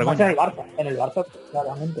una vergonya. En el Barça,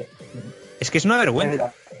 claramente. És que és una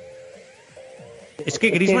vergüenza. És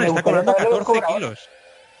que Griezmann està cobrando 14 kilos.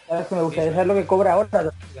 Es que me gustaría saber lo que cobra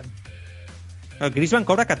ahora. El Griezmann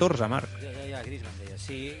cobra 14, Marc. Ja, Griezmann deia.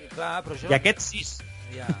 Sí, clar, però això... I aquest 6.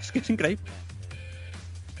 Ja. És que és increïble.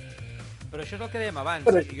 Pero eso es lo que dèiem abans.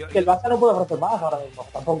 Pero que el Barça no puede ofrecer más ahora mismo,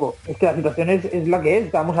 tampoco. Es que la situación es la que es.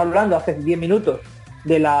 Estábamos hablando hace 10 minutos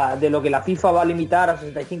de lo que la FIFA va a limitar a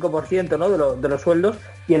 65%, ¿no? de los sueldos,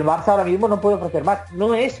 y el Barça ahora mismo no puede ofrecer más.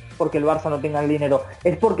 No es porque el Barça no tenga el dinero,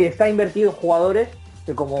 es porque está invertido en jugadores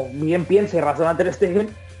que, como bien piensa y razona Ter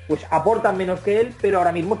Stegen, pues aportan menos que él, pero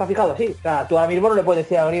ahora mismo está fijado así. O sea, tú ahora mismo no le puedes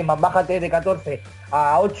decir a Griezmann, bájate de 14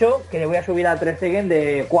 a 8, que le voy a subir a Ter Stegen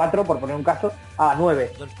de 4, por poner un caso, a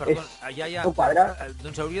 9. Doncs, perdó,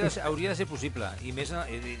 doncs hauria de ser possible, i més en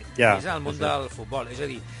el món del futbol. És a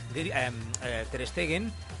dir, Ter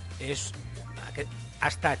Stegen ha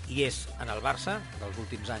estat i és en el Barça, dels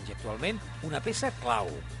últims anys i actualment, una peça clau.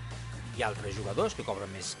 Hi ha altres jugadors que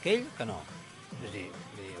cobren més que ell que no. És a dir,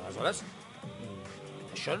 aleshores,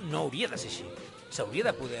 això no hauria de ser així. S'hauria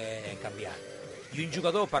de poder canviar. I un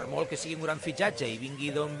jugador, per molt que sigui un gran fitxatge i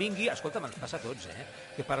vingui d'on vingui, escolta'm, ens passa a tots,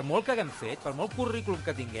 que per molt que haguem fet, per molt currículum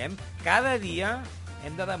que tinguem, cada dia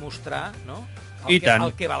hem de demostrar, no? el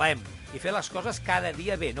que valem. I fer les coses cada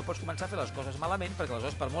dia bé. No pots començar a fer les coses malament, perquè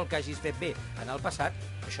aleshores, per molt que hagis fet bé en el passat,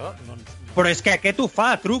 això no ens... Però és que aquest ho fa,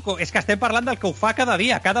 Truco. És que estem parlant del que ho fa cada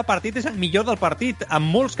dia. Cada partit és el millor del partit. En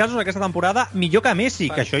molts casos, aquesta temporada, millor que Messi,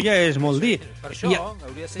 que això ja és molt dir. Per això,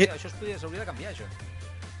 s'hauria de canviar, això.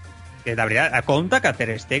 De veritat, a compte que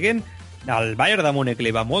Ter Stegen, el Bayern de Múnich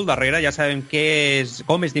li va molt darrere. Ja sabem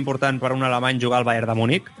com és d'important per un alemany jugar al Bayern de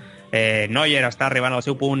Múnich. Neuer està arribant al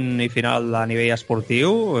seu punt i final a nivell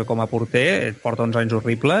esportiu com a porter, porta uns anys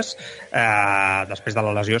horribles, després de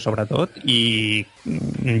la lesió sobretot, i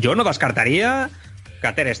jo no descartaria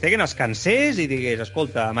que Ter Stegen es cansés i digués,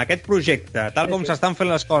 escolta, amb aquest projecte, tal com s'estan fent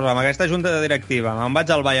les coses, amb aquesta junta directiva, me'n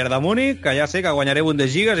vaig al Bayern de Múnich, que ja sé que guanyaré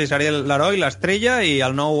Bundesliga i seré l'heroi, l'estrella i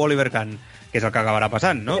el nou Oliver Kahn, que és el que acabarà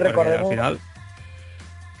passant, no? Perquè al final...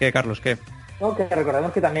 Què, Carlos, què? No, que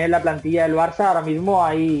recordemos que también en la plantilla del Barça ahora mismo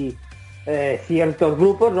hay ciertos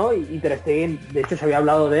grupos, ¿no? Y Ter Stegen, de hecho, se había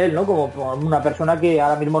hablado de él, ¿no? Como una persona que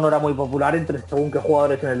ahora mismo no era muy popular entre según qué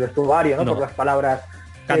jugadores en el vestuario, ¿no? Por las palabras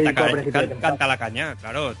canta la caña,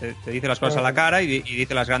 claro, te dice las cosas a la cara y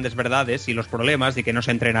dice las grandes verdades y los problemas de que no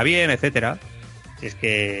se entrena bien, etcétera. Es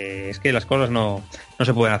que les coses no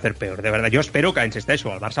se poden hacer peor, de veritat. Jo espero que,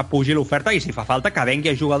 insisteixo, el Barça pugi l'oferta i si fa falta que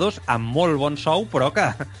vengui jugadors amb molt bon sou, però que,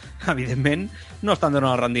 evidentment, no estan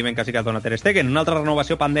donant el rendiment que sí que dona Ter Stegen. Una altra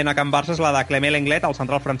renovació pendent a Can Barça és la de Clément Lenglet, el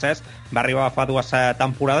central francès. Va arribar fa 2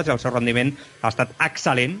 temporades i el seu rendiment ha estat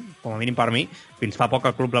excel·lent, com a mínim per mi. Fins fa poc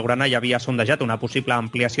el club blaugrana ja havia sondejat una possible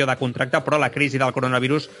ampliació de contracte, però la crisi del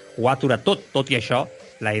coronavirus ho ha aturat tot. Tot i això,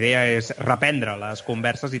 la idea és reprendre les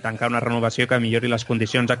converses i tancar una renovació que millori les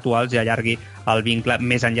condicions actuals i allargui el vincle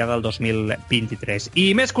més enllà del 2023.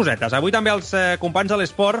 I més cosetes. Avui també els companys de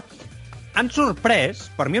l'Esport han sorprès,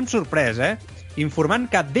 per mi hem sorprès, informant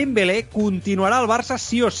que Dembélé continuarà al Barça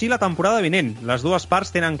sí o sí la temporada vinent. Les dues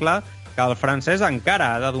parts tenen clar que el francès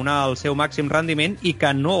encara ha de donar el seu màxim rendiment i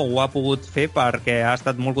que no ho ha pogut fer perquè ha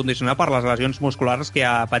estat molt condicionat per les lesions musculars que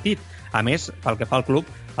ha patit. A més, pel que fa al club,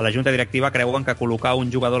 a la junta directiva creuen que col·locar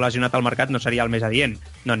un jugador lesionat al mercat no seria el més adient.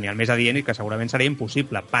 No, ni el més adient i que segurament seria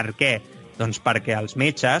impossible. Per què? Doncs perquè els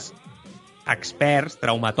metges, experts,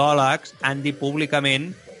 traumatòlegs, han dit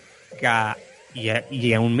públicament que,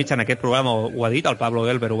 i un metge en aquest programa ho ha dit, el Pablo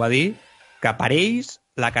Gelber ho va dir, que per ells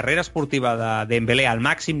la carrera esportiva de Dembélé al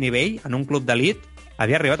màxim nivell en un club d'elit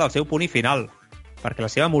havia arribat al seu punt i final, perquè la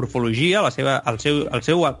seva morfologia, el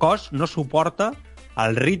seu cos no suporta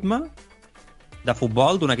el ritme de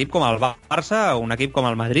futbol d'un equip com el Barça, un equip com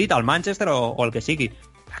el Madrid, el Manchester o el que sigui.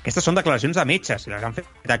 Aquestes són declaracions de metges, si les han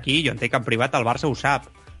fet aquí, jo entenc que en privat el Barça ho sap.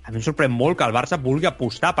 a mi em sorprèn molt que el Barça vulgui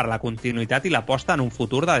apostar per la continuïtat i l'aposta en un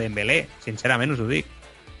futur de Dembélé. Sincerament us ho dic.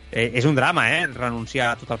 És un drama,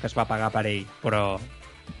 renunciar a tot el que es va pagar per ell, però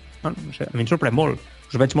bueno, no sé, a mi em sorprèn molt.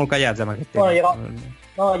 Us veig molt callats amb aquest tema.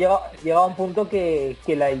 Llega un punto que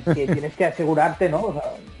tienes que asegurarte, ¿no? O sea,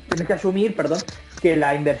 tienes que asumir, que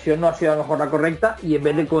la inversión no ha sido a lo mejor la correcta y en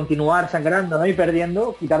vez de continuar sangrando, ¿no? y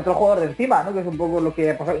perdiendo, quitarte al jugador de encima, ¿no? Que es un poco lo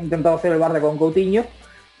que ha intentado hacer el Barça con Coutinho,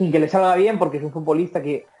 sin que le salga bien, porque es un futbolista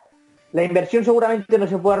que la inversión seguramente no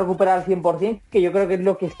se puede recuperar al 100%, que yo creo que es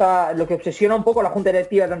lo que obsesiona un poco a la junta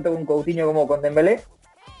directiva tanto con Coutinho como con Dembélé,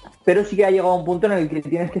 pero sí que ha llegado a un punto en el que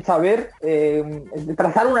tienes que saber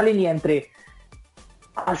trazar una línea entre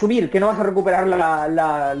asumir que no vas a recuperar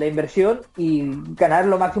la inversión y ganar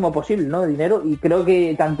lo máximo posible, ¿no? de dinero, y creo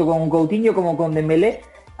que tanto con Coutinho como con Dembélé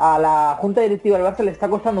a la junta directiva del Barça le está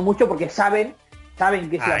costando mucho porque saben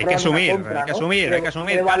que si hay que asumir,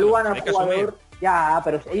 devalúan al jugador, ya,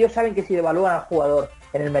 pero ellos saben que si devalúan al jugador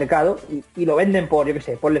en el mercado y lo venden por, yo qué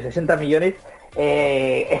sé, ponle 60 millones,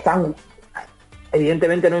 están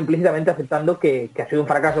evidentemente, no implícitamente aceptando que ha sido un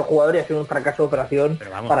fracaso el jugador y ha sido un fracaso de operación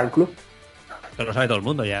para el club. Pero lo sabe todo el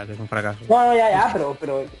mundo ya, que es un fracaso. No, ya,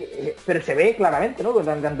 pero se ve claramente, ¿no?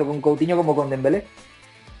 Tanto con Coutinho como con Dembélé.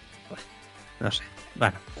 No sé.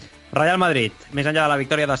 Bueno. Real Madrid, més enllà de la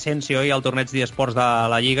victòria d'Asensio i el torneig d'eSports de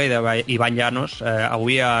la Lliga i d'Ivan Llanos,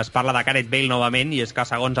 avui es parla de Gareth Bale novament, i és que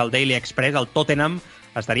segons el Daily Express, el Tottenham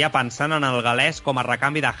estaria pensant en el galès com a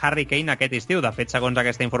recanvi de Harry Kane aquest estiu. De fet, segons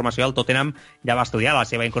aquesta informació, el Tottenham ja va estudiar la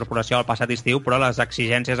seva incorporació al passat estiu, però les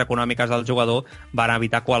exigències econòmiques del jugador van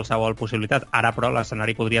evitar qualsevol possibilitat. Ara, però,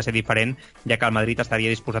 l'escenari podria ser diferent, ja que el Madrid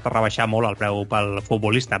estaria disposat a rebaixar molt el preu pel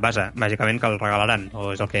futbolista. Bàsicament que el regalaran,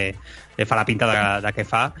 o és el que fa la pinta de què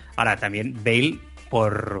fa. Ara, també Bale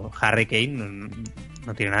por Harry Kane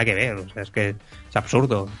no tiene nada que ver. O sea, es que es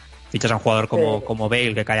absurdo. Fichas a un jugador como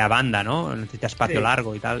Bale, que cae a banda, ¿no? Necesita espacio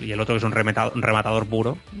largo y tal, y el otro que es un rematador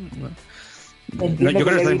puro. Yo creo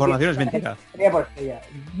que esta información es mentira.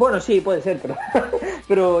 Bueno, sí, puede ser,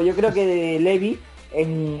 pero yo creo que Levy,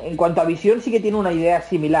 en cuanto a visión, sí que tiene una idea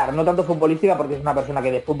similar, no tanto futbolística, porque es una persona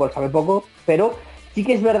que de fútbol sabe poco, pero sí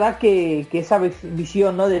que es verdad que esa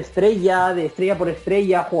visión, ¿no? de estrella por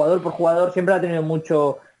estrella, jugador por jugador, siempre la ha tenido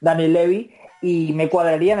mucho Daniel Levy. Y me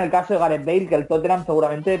cuadraría en el caso de Gareth Bale, que el Tottenham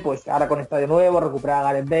seguramente, pues ahora con estadio nuevo, recuperar a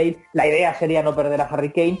Gareth Bale. La idea sería no perder a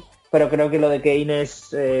Harry Kane, pero creo que lo de Kane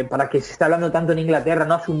es, para que se está hablando tanto en Inglaterra,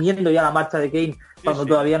 no asumiendo ya la marcha de Kane, cuando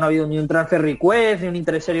todavía no ha habido ni un transfer request, ni un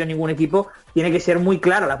interés serio en ningún equipo, tiene que ser muy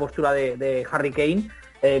clara la postura de Harry Kane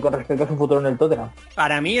con respecto a su futuro en el Tottenham.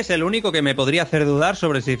 Para mí es el único que me podría hacer dudar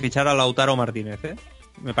sobre si fichar a Lautaro Martínez,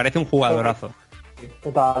 Me parece un jugadorazo.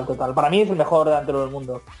 Total. Para mí es el mejor delantero del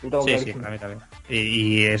mundo. Sí, para mí también.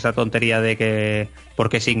 Y esa tontería de que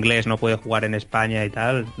porque es inglés no puede jugar en España y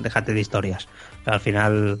tal, déjate de historias. Al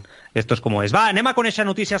final, esto es como és. Va, anem a conèixer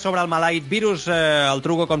notícies sobre el maleït virus. El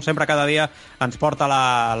Truco, com sempre, cada dia ens porta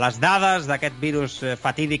les dades d'aquest virus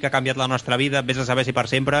fatídic que ha canviat la nostra vida, vés a saber si per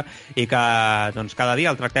sempre, i que doncs, cada dia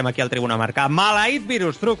el tractem aquí al Tribuna Marca. Maleït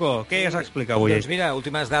virus, Truco, què s'explica avui? Doncs mira,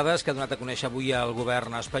 últimes dades que ha donat a conèixer avui el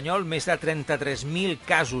govern espanyol. Més de 33.000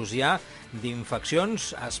 casos ja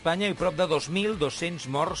d'infeccions a Espanya i prop de 2.200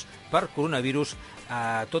 morts per coronavirus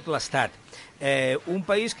a tot l'Estat. Un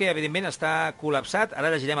país que, evidentment, està col·lapsat.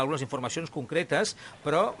 Ara llegirem algunes informacions concretes,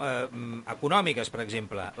 però econòmiques, per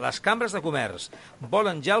exemple. Les cambres de comerç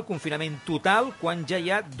volen ja el confinament total quan ja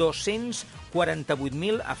hi ha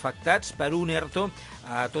 248.000 afectats per un ERTO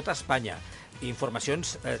a tota Espanya.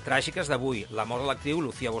 Informacions tràgiques d'avui. La mort de l'actriu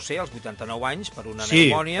Lucía Bosé, als 89 anys, per una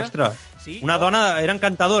pneumònia. Sí, una dona, era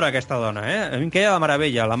encantadora aquesta dona, A mi em queia de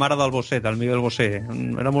meravella, la mare del Bosé, del Miguel Bosé.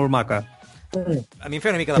 Era molt maca. A mi em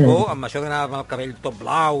feia una mica de por amb això d'anar amb el cabell tot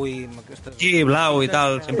blau i... Sí, blau i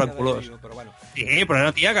tal, sempre en colors. Sí, però era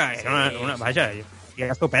una tia que era una vaja,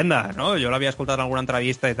 tia estupenda, no? Jo l'havia escoltat en alguna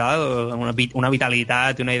entrevista i tal, una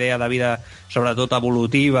vitalitat i una idea de vida sobretot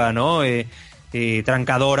evolutiva, no? I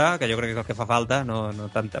trencadora, que jo crec que és el que fa falta, no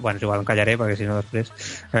tanta... Bueno, és igual, em callaré, perquè si no després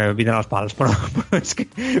vindran els pals, però és que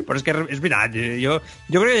és veritat, jo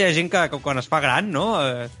crec que hi ha gent que quan es fa gran, no?,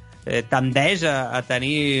 tendeix a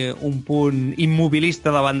tenir un punt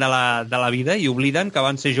immobilista davant de la vida i obliden que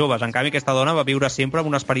van ser joves. En canvi, aquesta dona va viure sempre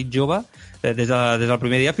amb un esperit jove des del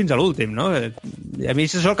primer dia fins a l'últim, no? A mi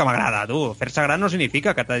això és el que m'agrada, tu. Fer-se gran no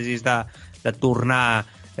significa que t'hagis de tornar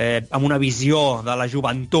amb una visió de la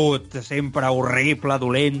joventut sempre horrible,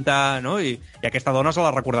 dolenta, no? I aquesta dona se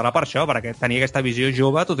la recordarà per això, perquè tenia aquesta visió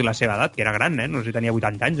jove tot i la seva edat, que era gran, no sé si tenia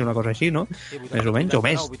 80 anys o una cosa així, no? Més o menys, o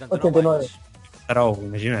més. 89. Tarou,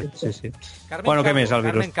 imagina't, sí. Carmen Què més, el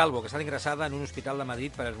virus? Carmen Calvo, que està ingressada en un hospital de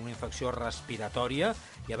Madrid per una infecció respiratòria,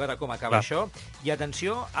 i a veure com acaba això. I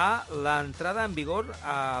atenció a l'entrada en vigor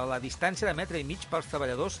a la distància de 1,5 metres pels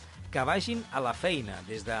treballadors que vagin a la feina.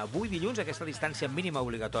 Des d'avui dilluns, aquesta distància mínima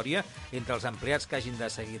obligatòria entre els empleats que hagin de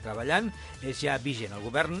seguir treballant és ja vigent. El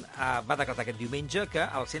govern va decretar aquest diumenge que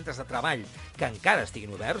els centres de treball que encara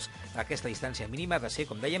estiguin oberts, aquesta distància mínima ha de ser,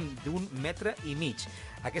 com dèiem, d'1,5 metres.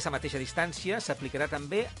 Aquesta mateixa distància s'aplicarà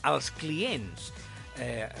també als clients.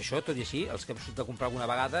 Això, tot i així, els que hem sortit a comprar alguna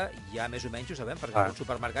vegada ja més o menys ho sabem, perquè en un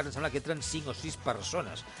supermercat em sembla que entren 5 o 6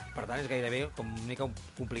 persones. Per tant, és gairebé com una mica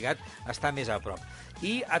complicat estar més a prop.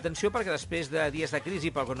 I atenció, perquè després de dies de crisi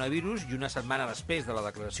pel coronavirus i una setmana després de la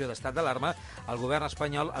declaració d'estat d'alarma, el govern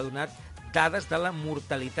espanyol ha donat dades de la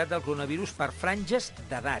mortalitat del coronavirus per franges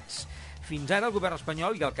d'edats. Fins ara el govern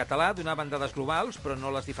espanyol i el català donaven dades globals, però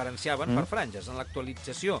no les diferenciaven per franges. En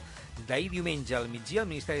l'actualització d'ahir diumenge al migdia, el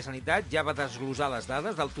Ministeri de Sanitat ja va desglosar les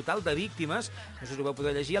dades del total de víctimes, no sé si ho vau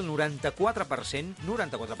poder llegir, el 94%,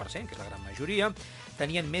 que és la gran majoria,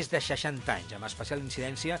 tenien més de 60 anys, amb especial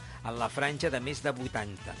incidència en la franja de més de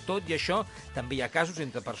 80. Tot i això, també hi ha casos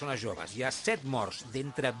entre persones joves. Hi ha 7 morts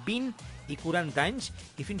d'entre 20 i 40 anys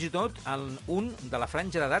i fins i tot un de la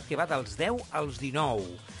franja d'edat que va dels 10 als 19.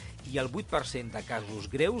 I el 8% de casos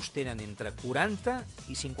greus tenen entre 40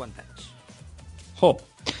 i 50 anys.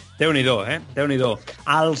 Déu-n'hi-do, Déu-n'hi-do.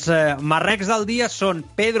 Els marrecs del dia són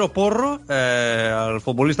Pedro Porro, el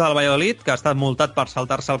futbolista del Valladolid, que ha estat multat per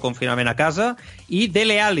saltar-se el confinament a casa, i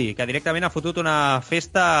Dele Alli, que directament ha fotut una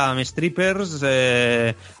festa amb strippers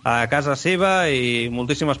a casa seva i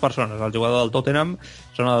moltíssimes persones. El jugador del Tottenham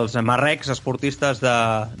són els marrecs esportistes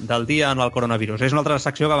del dia en el coronavirus. És una altra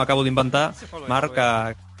secció que m'acabo d'inventar, Marc,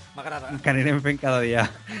 que anirem fent cada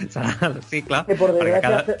dia. Sí, clar. Que por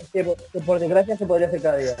desgracia se podría hacer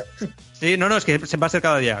cada día. Sí, no, es que va a ser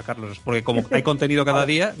cada día, Carlos, porque como hay contenido cada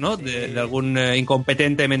día, ¿no? De algún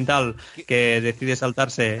incompetente mental que decide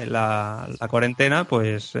saltarse la cuarentena,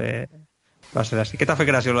 pues va a ser así. Què t'ha fet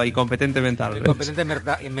gràcia, la incompetente mental? Incompetente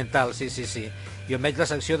mental, sí. Jo em veig la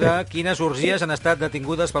secció de quines orgies han estat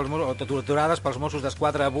detingudes o torturades pels Mossos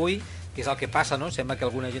d'Esquadra avui, que és el que passa, no? Sembla que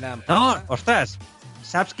alguna gent... No, ostres,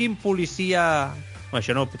 saps quin policia...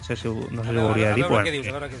 Això no sé si ho hauria de dir. A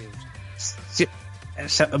veure què dius. Sí,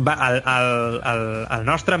 el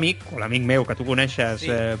nostre amic, o l'amic meu que tu coneixes,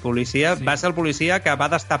 policia, va ser el policia que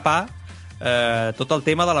va destapar tot el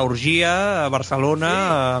tema de l'orgia a Barcelona,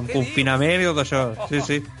 amb confinament i tot això.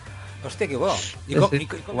 Sí. Hòstia, que bo.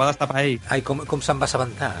 Ho va destapar ell. Ai, com se'n va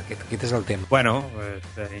assabentar? Aquest és el tema. Bueno,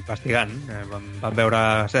 investigant. Van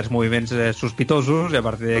veure certs moviments sospitosos i a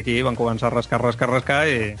partir d'aquí van començar a rascar i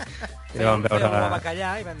van veure... Feien un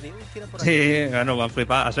bacallà i van dir... Sí, bueno, van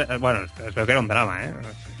flipar. Bueno, es veu que era un drama,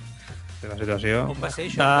 la situació... On va ser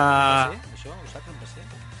això? Això, ho saps on va ser?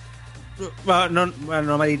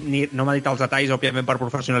 No m'ha dit els detalls, òbviament, per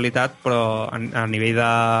professionalitat, però a nivell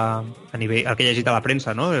el que he llegit a la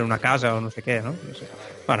premsa, no? Era una casa o no sé què, no?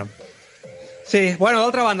 Bueno. Sí,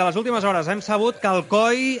 d'altra banda, les últimes hores hem sabut que el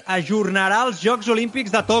COI ajornarà els Jocs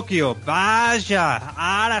Olímpics de Tòquio. Vaja,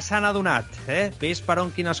 ara s'han adonat, Ves per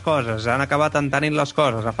on quines coses, han acabat entenent les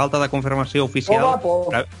coses, a falta de confirmació oficial.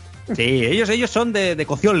 Sí, ellos son de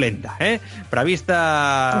cocción lenta,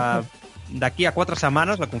 Prevista... D'aquí a 4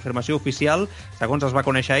 setmanes, la confirmació oficial, segons es va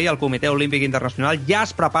conèixer ahir, el Comitè Olímpic Internacional ja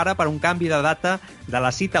es prepara per un canvi de data de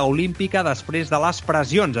la cita olímpica després de les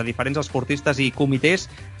pressions a diferents esportistes i comitès,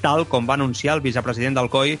 tal com va anunciar el vicepresident del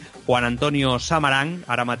COI, Juan Antonio Samarán.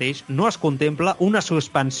 Ara mateix no es contempla una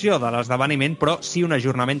suspensió de l'esdeveniment, però sí un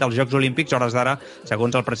ajornament dels Jocs Olímpics. Hores d'ara,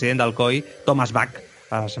 segons el president del COI, Thomas Bach,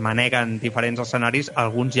 es maneguen diferents escenaris,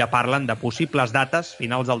 alguns ja parlen de possibles dates,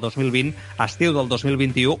 finals del 2020, estiu del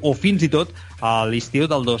 2021 o fins i tot a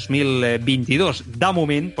l'estiu del 2022. De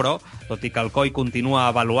moment, però, tot i que el COI continua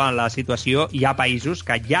avaluant la situació, hi ha països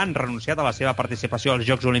que ja han renunciat a la seva participació als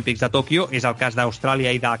Jocs Olímpics de Tòquio. És el cas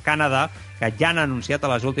d'Austràlia i de Canadà, que ja han anunciat a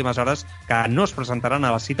les últimes hores que no es presentaran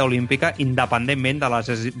a la cita olímpica independentment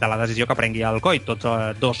de la decisió que prengui el COI.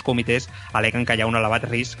 Tots dos comitès aleguen que hi ha un elevat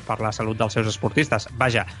risc per la salut dels seus esportistes.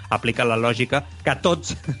 Vaja, apliquen la lògica que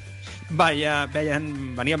tots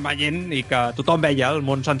venien veient i que tothom veia, el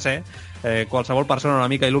món sencer, qualsevol persona una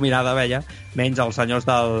mica il·luminada veia, menys els senyors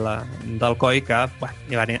del COI que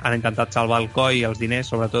han intentat salvar el COI i els diners,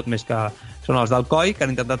 sobretot, més que són els del COI, que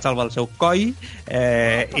han intentat salvar el seu COI,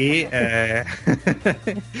 i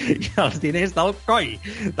els diners del COI,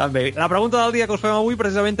 també. La pregunta del dia que us fem avui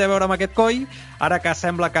precisament té a veure amb aquest COI. Ara que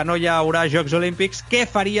sembla que no hi haurà Jocs Olímpics, què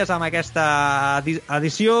faries amb aquesta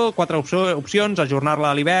edició? 4 opcions: ajornar-la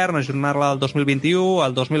a l'hivern, ajornar-la al 2021,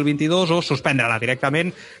 al 2022 o suspendre-la directament.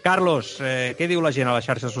 Carlos, què diu la gent a les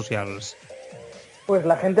xarxes socials? Pues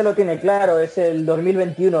la gente lo tiene claro, es el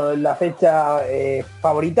 2021 la fecha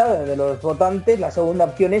favorita de los votantes, la segunda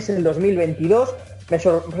opción es el 2022. Me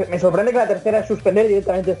sorprende que la tercera es suspender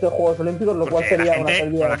directamente estos Juegos Olímpicos, lo cual sería una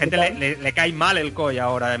pérdida. A la gente le cae mal el COI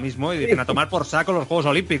ahora mismo y dicen a tomar por saco los Juegos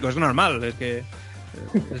Olímpicos, es normal, es que... Es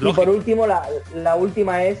y por último, la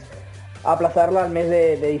última es aplazarla al mes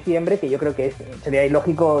de diciembre, que yo creo que sería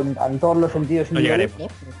ilógico en todos los sentidos. No llegaremos. ¿No?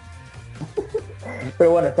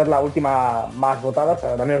 Pero bueno, esta és l'última més votada, o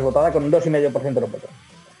sigui, la més votada, con un 2,5% de los votos.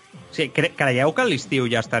 Sí, creieu que a l'estiu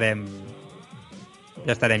ja estarem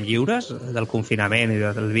lliures del confinament i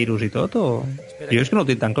del virus i tot? O... Jo és que no ho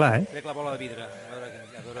tinc tan clar, Crec la bola de vidre. A veure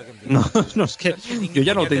què em diu. No, és que jo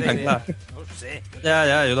ja no ho tinc tan clar. No ho sé.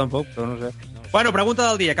 Ja, jo tampoc, però no sé. Bueno, pregunta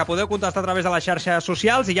del dia, que podeu contestar a través de les xarxes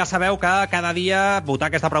socials, i ja sabeu que cada dia votar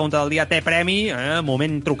aquesta pregunta del dia té premi,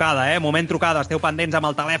 moment trucada, moment trucada. Esteu pendents amb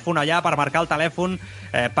el telèfon allà per marcar el telèfon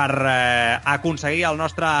per aconseguir el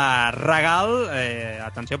nostre regal.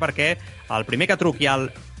 Atenció, perquè el primer que truqui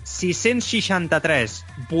al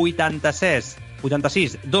 663 86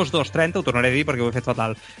 22 30, ho tornaré a dir perquè ho he fet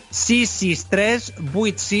fatal, 663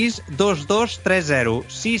 86 22 30,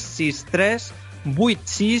 663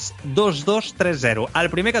 862230. El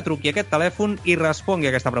primer que truqui aquest telèfon i respongui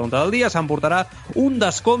a aquesta pregunta del dia s'emportarà un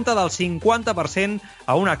descompte del 50%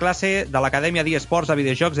 a una classe de l'Acadèmia d'eSports de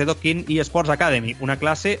videojocs de Dokkin eSports Academy. Una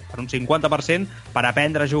classe per un 50% per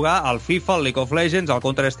aprendre a jugar al FIFA, al League of Legends, al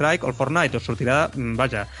Counter-Strike o al Fortnite. Us sortirà,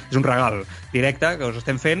 vaja, és un regal directe que us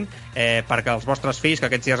estem fent perquè els vostres fills, que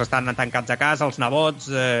aquests dies estan tancats a casa, els nebots,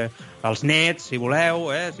 els nets, si voleu,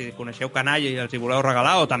 si coneixeu canalla i els hi voleu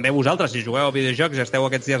regalar, o també vosaltres, si jugueu a videojocs i esteu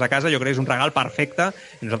aquests dies a casa, jo crec que és un regal perfecte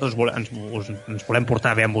i nosaltres ens volem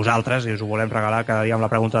portar bé amb vosaltres i us ho volem regalar cada dia amb la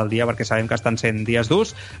pregunta del dia perquè sabem que estan sent dies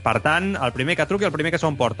durs. Per tant, el primer que truqui, el primer que s'ho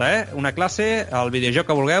emporta. Una classe, el videojoc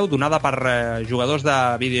que vulgueu, donada per jugadors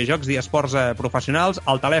de videojocs d'esports professionals,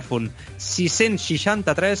 al telèfon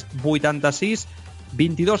 663 86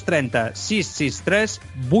 22 30, 663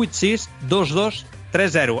 86 22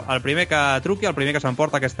 3-0. El primer que truqui, el primer que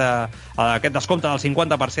s'emporta aquest descompte del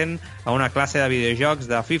 50% a una classe de videojocs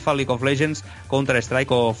de FIFA, League of Legends,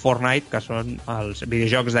 Counter-Strike o Fortnite, que són els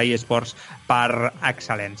videojocs d'eSports per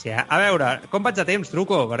excel·lència. A veure, com vaig de temps,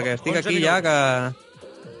 truco? Perquè estic aquí ja que...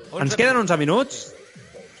 Ens queden 11 minuts?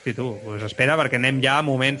 Hosti, tu, pues espera, perquè anem ja a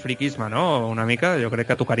moment friquisme, no? Una mica, jo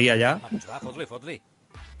crec que tocaria ja. Va, fot-li.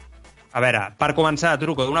 A veure, per començar,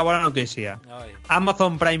 truco d'una bona notícia.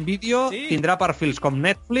 Amazon Prime Video tindrà perfils com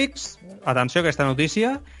Netflix, atenció a aquesta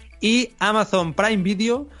notícia, i Amazon Prime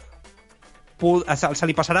Video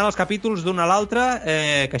se li passaran els capítols d'un a l'altre,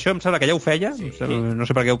 que això em sembla que ja ho feia, no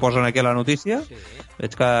sé per què ho posen aquí a la notícia,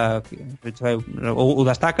 veig que ho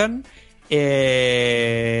destaquen,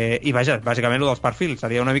 i vaja, bàsicament el dels perfils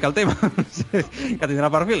seria una mica el tema que tindrà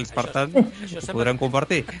perfils, per tant podrem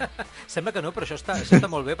compartir. Sembla que no, però això està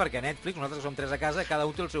molt bé, perquè a Netflix, nosaltres que som 3 a casa, cada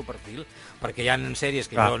un té el seu perfil, perquè hi ha sèries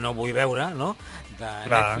que jo no vull veure, no?, de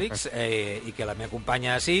Netflix, i que la meva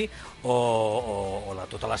companya sí, o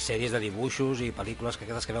totes les sèries de dibuixos i pel·lícules que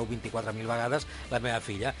aquestes que veu 24.000 vegades la meva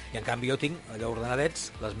filla, i en canvi jo tinc allò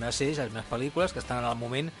ordenadets, les meves sèries, les meves pel·lícules que estan en el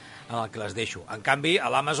moment en el que les deixo. En canvi, a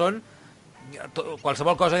l'Amazon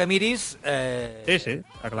qualsevol cosa que miris... Sí,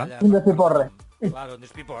 clar. Un despiporre. Claro, un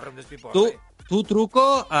despiporre. Tu,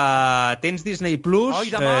 Truco, tens Disney Plus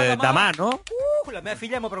demà, no? La meva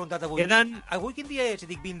filla m'ha preguntat avui. Avui quin dia és? I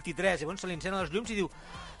dic 23. Llavors se li encenen els llums i diu,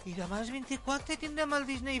 i demà és 24 i tindrem el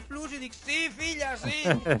Disney Plus? I dic, sí, filla, sí!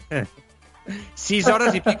 6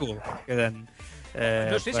 hores i pico queden.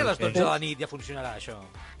 No sé si a les 12 de la nit ja funcionarà, això.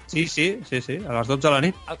 Sí, a les 12 de la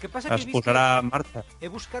nit es posarà en marxa.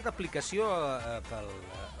 He buscat aplicació per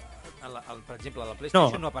exemple, a la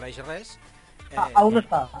PlayStation no apareix res. Aún no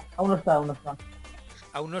està. Aún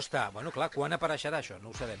no està. Bueno, clar, quan apareixerà això?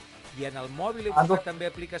 No ho sabem. I en el mòbil he buscat també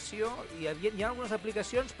aplicació, i hi ha algunes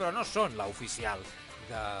aplicacions, però no són l'oficial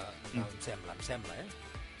em sembla,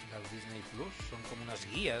 del Disney Plus. Són com unes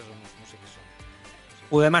guies, o no sé què són.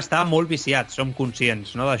 Podem estar molt viciats, som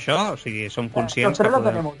conscients, no, d'això? O sigui, som conscients que podem...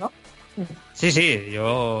 Tenemos, ¿no? Sí,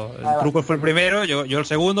 yo el truco fue el primero, yo el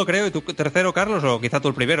segundo creo, y tú tercero, Carlos, o quizá tú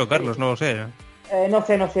el primero, Carlos, no lo sé. No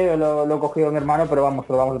sé, lo he cogido mi hermano, pero vamos,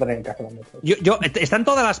 lo vamos a tener en casa también. ¿Están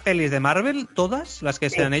todas las pelis de Marvel? ¿Todas las que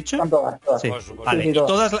se han hecho? Están todas. Sí. Por supuesto. Vale. Sí,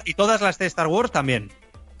 ¿Y todas las de Star Wars también?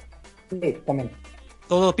 Sí, también.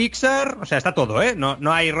 Todo Pixar, o sea, está todo, ¿eh?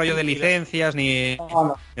 No hay rollo de licencias ni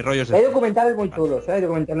No. rollos Hay de... documentales muy chulos,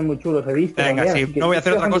 he visto. Venga, también, sí, así no voy a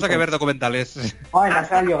hacer otra cosa que ver. ver documentales. En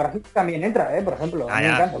National Geographic también entra, por ejemplo. A mí me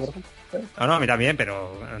ya. encanta, por ejemplo. No, a mí también,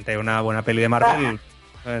 pero ante una buena peli de Marvel,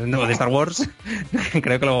 no, de Star Wars,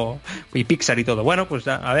 creo que lo... Y Pixar y todo. Bueno, pues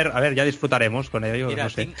a ver, ya disfrutaremos con ello, Mira, no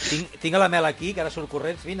sé. tinc a la Mel aquí, que ara surt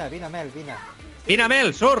corrents. Vine, Mel, vine. Vine,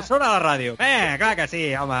 Mel, surt a la ràdio. Clar que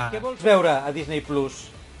sí, home. Què vols veure a Disney Plus?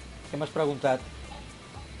 Què m'has preguntat?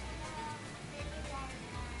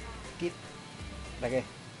 De què?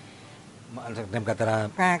 Ens anem català.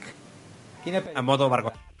 Quina pel·li? En modo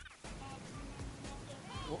barco.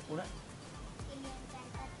 Una...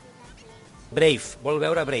 Brave, vol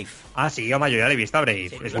veure Brave. Ah, sí, home, jo ja l'he vist a Brave.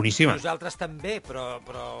 Sí, És boníssima. Nosaltres també, però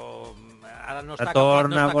ara no està,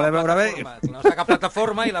 Torna a voler veure plataforma. No està a cap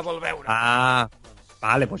plataforma i la vol veure. Ah,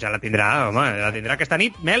 vale, pues ja la tindrà, home, la tindrà aquesta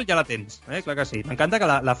nit. Mel, ja la tens, clar que sí. M'encanta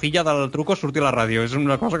que la filla del Truco surti a la ràdio, és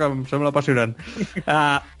una cosa que em sembla apassionant.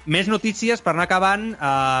 Més notícies per anar acabant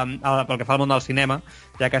pel que fa al món del cinema,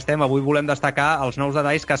 ja que estem, avui volem destacar els nous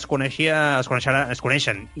detalls que es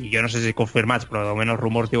coneixen, i jo no sé si confirmats, però de moment els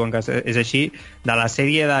rumors diuen que és així, de la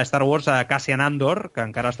sèrie de Star Wars a Cassian Andor, que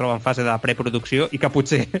encara es troba en fase de preproducció i que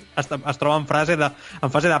potser es troba en fase de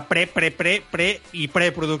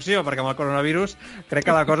preproducció, perquè amb el coronavirus crec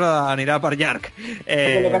que la cosa anirà per llarg. Lo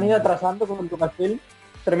que han ido atrasando con Lucasfilm,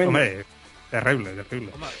 tremendo. Hombre, terrible.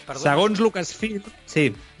 Home, perdona. Segons Lucasfilm...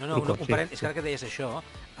 Sí. No, Truco, un parent, és que ara que deies això,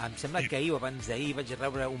 em sembla que ahir o abans d'ahir vaig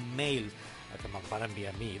rebre un mail que me'l van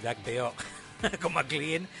enviar a mi, d'HBO, com a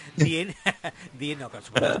client, dient no, que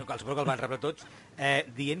suposo que el van rebre tots,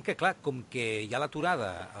 dient que, clar, com que hi ha l'aturada,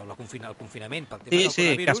 el confinament pel tema del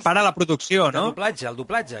coronavirus... que es para la producció, no? El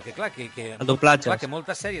doblatge, que clar, el doblatge. Clar, que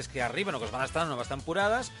moltes sèries que arriben o que es van estar en noves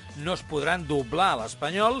temporades no es podran doblar a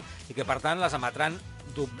l'espanyol i que, per tant, les emetran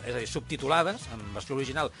és a dir, subtitulades, en versió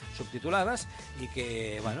original subtitulades, i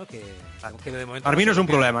que, bueno, que de moment... Per mi no és un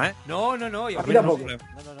problema, eh? No, ja Per mi tampoc.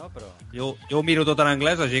 No, però... Jo ho miro tot en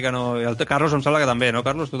anglès, així que no... El Carlos em sembla que també, no,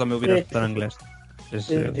 Carlos? Tu també ho mires tot en anglès.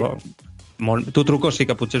 Sí. Tu, Truco, sí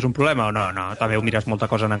que potser és un problema o no? No, també ho mires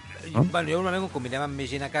molta cosa en anglès, no? Bueno, jo normalment quan combinem amb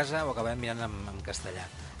més gent a casa ho acabem mirant en castellà.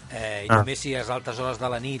 I només si és altes hores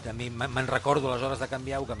de la nit, a mi me'n recordo les hores de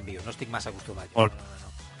canviar, ho canvio. No estic massa acostumat. No.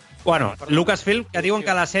 Bueno, Lucasfilm, que diuen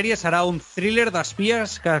que la sèrie serà un thriller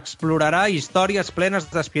d'espies que explorarà històries plenes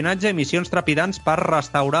d'espionatge i missions trepidants per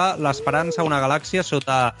restaurar l'esperança a una galàxia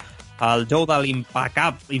sota el jou de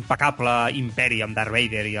l'impecable imperi amb Darth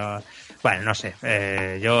Vader i bueno, no sé,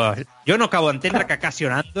 jo no acabo d'entendre que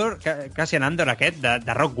Cassian Andor aquest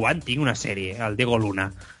de Rogue One tingui una sèrie, el Diego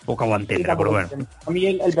Luna. Ho acabo d'entendre, però bueno. A mí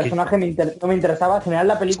el personaje no me interesaba. En general,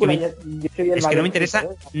 la película... Es que no me interesa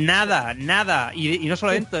nada. Y no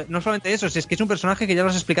solamente eso, es que es un personaje que ya lo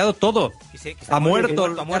has explicado todo. Ha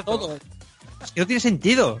muerto todo. Es que no tiene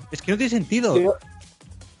sentido.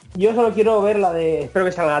 Yo solo quiero ver la de... Espero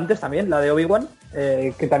que salga antes también, la de Obi-Wan,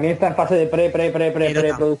 que también está en fase de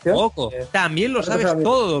preproducción. También lo sabes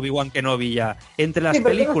todo de Obi-Wan Kenobi ya. Entre las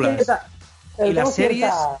películas y las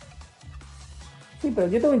series... Sí, pero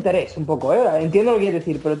yo tengo interés un poco, entiendo lo que quieres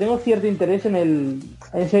decir, pero tengo cierto interés en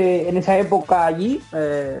esa época allí.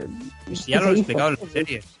 Ya lo he explicado en las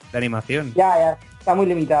series de animación. Ya, está muy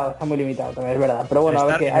limitado también, es verdad. Pero bueno,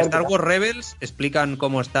 en Star Wars Rebels explican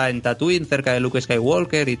cómo está en Tatooine, cerca de Luke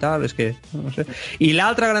Skywalker y tal, es que no sé. I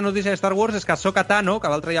l'altra gran notícia de Star Wars és que Ahsoka Tano,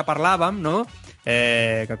 que l'altre ja parlàvem, no?,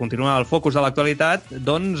 que continua el focus de l'actualitat,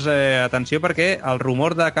 doncs atenció perquè el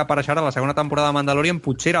rumor de que apareixerà la segona temporada de Mandalorian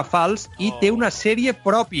potser era fals i té una sèrie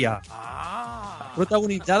pròpia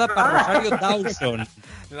protagonitzada per Rosario Dawson.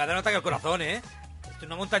 Me va a dar un ataque al corazón, ¿eh? Esto es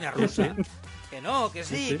una montaña rusa. Que no, que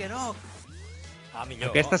sí, que no. Millor.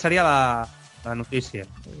 Aquesta seria la notícia.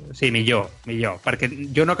 Sí, millor, perquè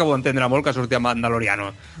jo no acabo d'entendre molt que surti a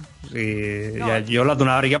Mandaloriano. O sigui, no. Jo la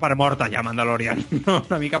donaria per morta ja, Mandalorian.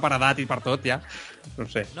 Una mica per edat i per tot, ja. No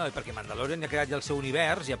sé. No, i perquè Mandalorian ja ha creat ja el seu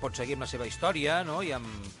univers, ja pot seguir amb la seva història, no?, i amb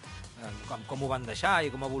com ho van deixar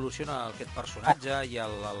i com evoluciona aquest personatge i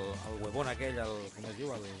el huevón aquell, com es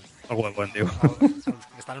diu? El huevón, diu.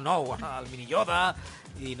 Que està nou, el mini Yoda,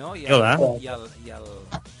 i, no? I Yoda.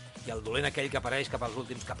 i el dolent aquell que apareix cap als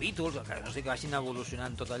últims capítols, que no sé, que vagin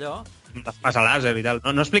evolucionant tot allò. Passa l'àser i tal.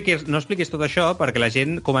 No expliquis tot això perquè la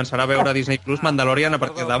gent començarà a veure Disney Plus Mandalorian a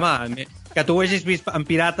partir de demà. Que tu ho hagis vist en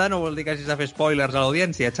pirata no vol dir que hagis de fer spoilers a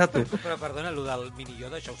l'audiència, xato. Però perdona, el del mini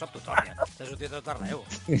Yoda, això ho sap tothom, ja. S'ha sortit a tot arreu.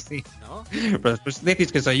 Sí. ¿No? Pero después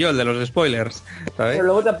decís que soy yo el de los spoilers, ¿sabes? Pero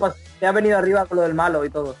luego te ha venido arriba con lo del malo y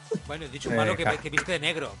todo. Bueno, he dicho un malo que viste de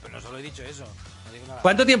negro, pero no solo he dicho eso. No digo nada.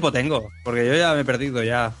 ¿Cuánto tiempo tengo? Porque yo ya me he perdido,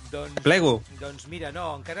 ya. Plego. Doncs mira,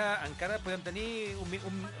 no, encara podem tenir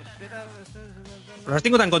espera... Però has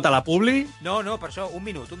tingut en compte la publi? No, per això, un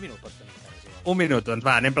minut pots tenir. Un minut, doncs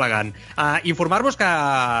va, anem plegant. Informar-vos que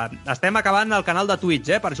estem acabant el canal de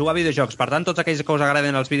Twitch per jugar a videojocs. Per tant, tots aquells que us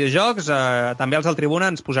agraden els videojocs, també els del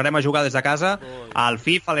Tribuna ens posarem a jugar des de casa, al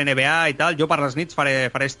FIFA, a l'NBA i tal. Jo per les nits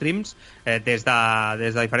faré streams des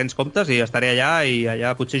de diferents comptes i estaré allà i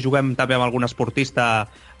allà potser juguem també amb algun esportista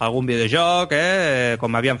algun videojoc,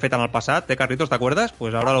 com havíem fet en el passat. Carlitos, ¿te acuerdas?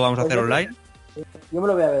 Pues ahora lo vamos a hacer online. Yo me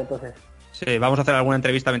lo voy a ver entonces. Sí, vamos a hacer alguna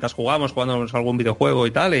entrevista mientras jugamos algún videojuego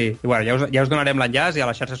y tal. Y bueno, ya os donarem l'enllaç i a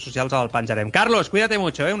les xarxes socials el penjarem. Carlos, cuídate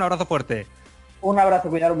mucho, un abrazo fuerte. Un abrazo,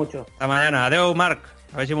 cuidaros mucho. Hasta mañana. Adeu, Marc.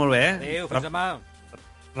 A vegi molt bé, Adeu, fins demà.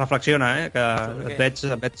 Reflexiona, que et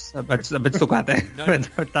veig tocat, No.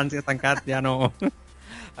 Tant si has tancat, ja no...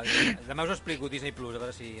 Demà us explico Disney Plus, a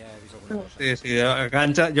veure si he vist alguna cosa. Sí,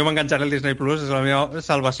 jo m'enganxaré al Disney Plus, és la meva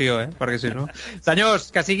salvació, perquè si no... Senyors,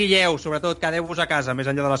 que sigui lleu, sobretot, quedeu-vos a casa, més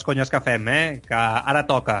enllà de les conyes que fem, que ara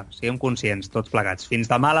toca, siguem conscients, tots plegats. Fins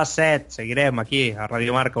demà a les 7, seguirem aquí, a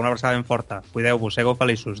Radio Marca, una abraçada ben forta. Cuideu-vos, segueu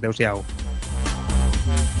feliços, adéu-siau.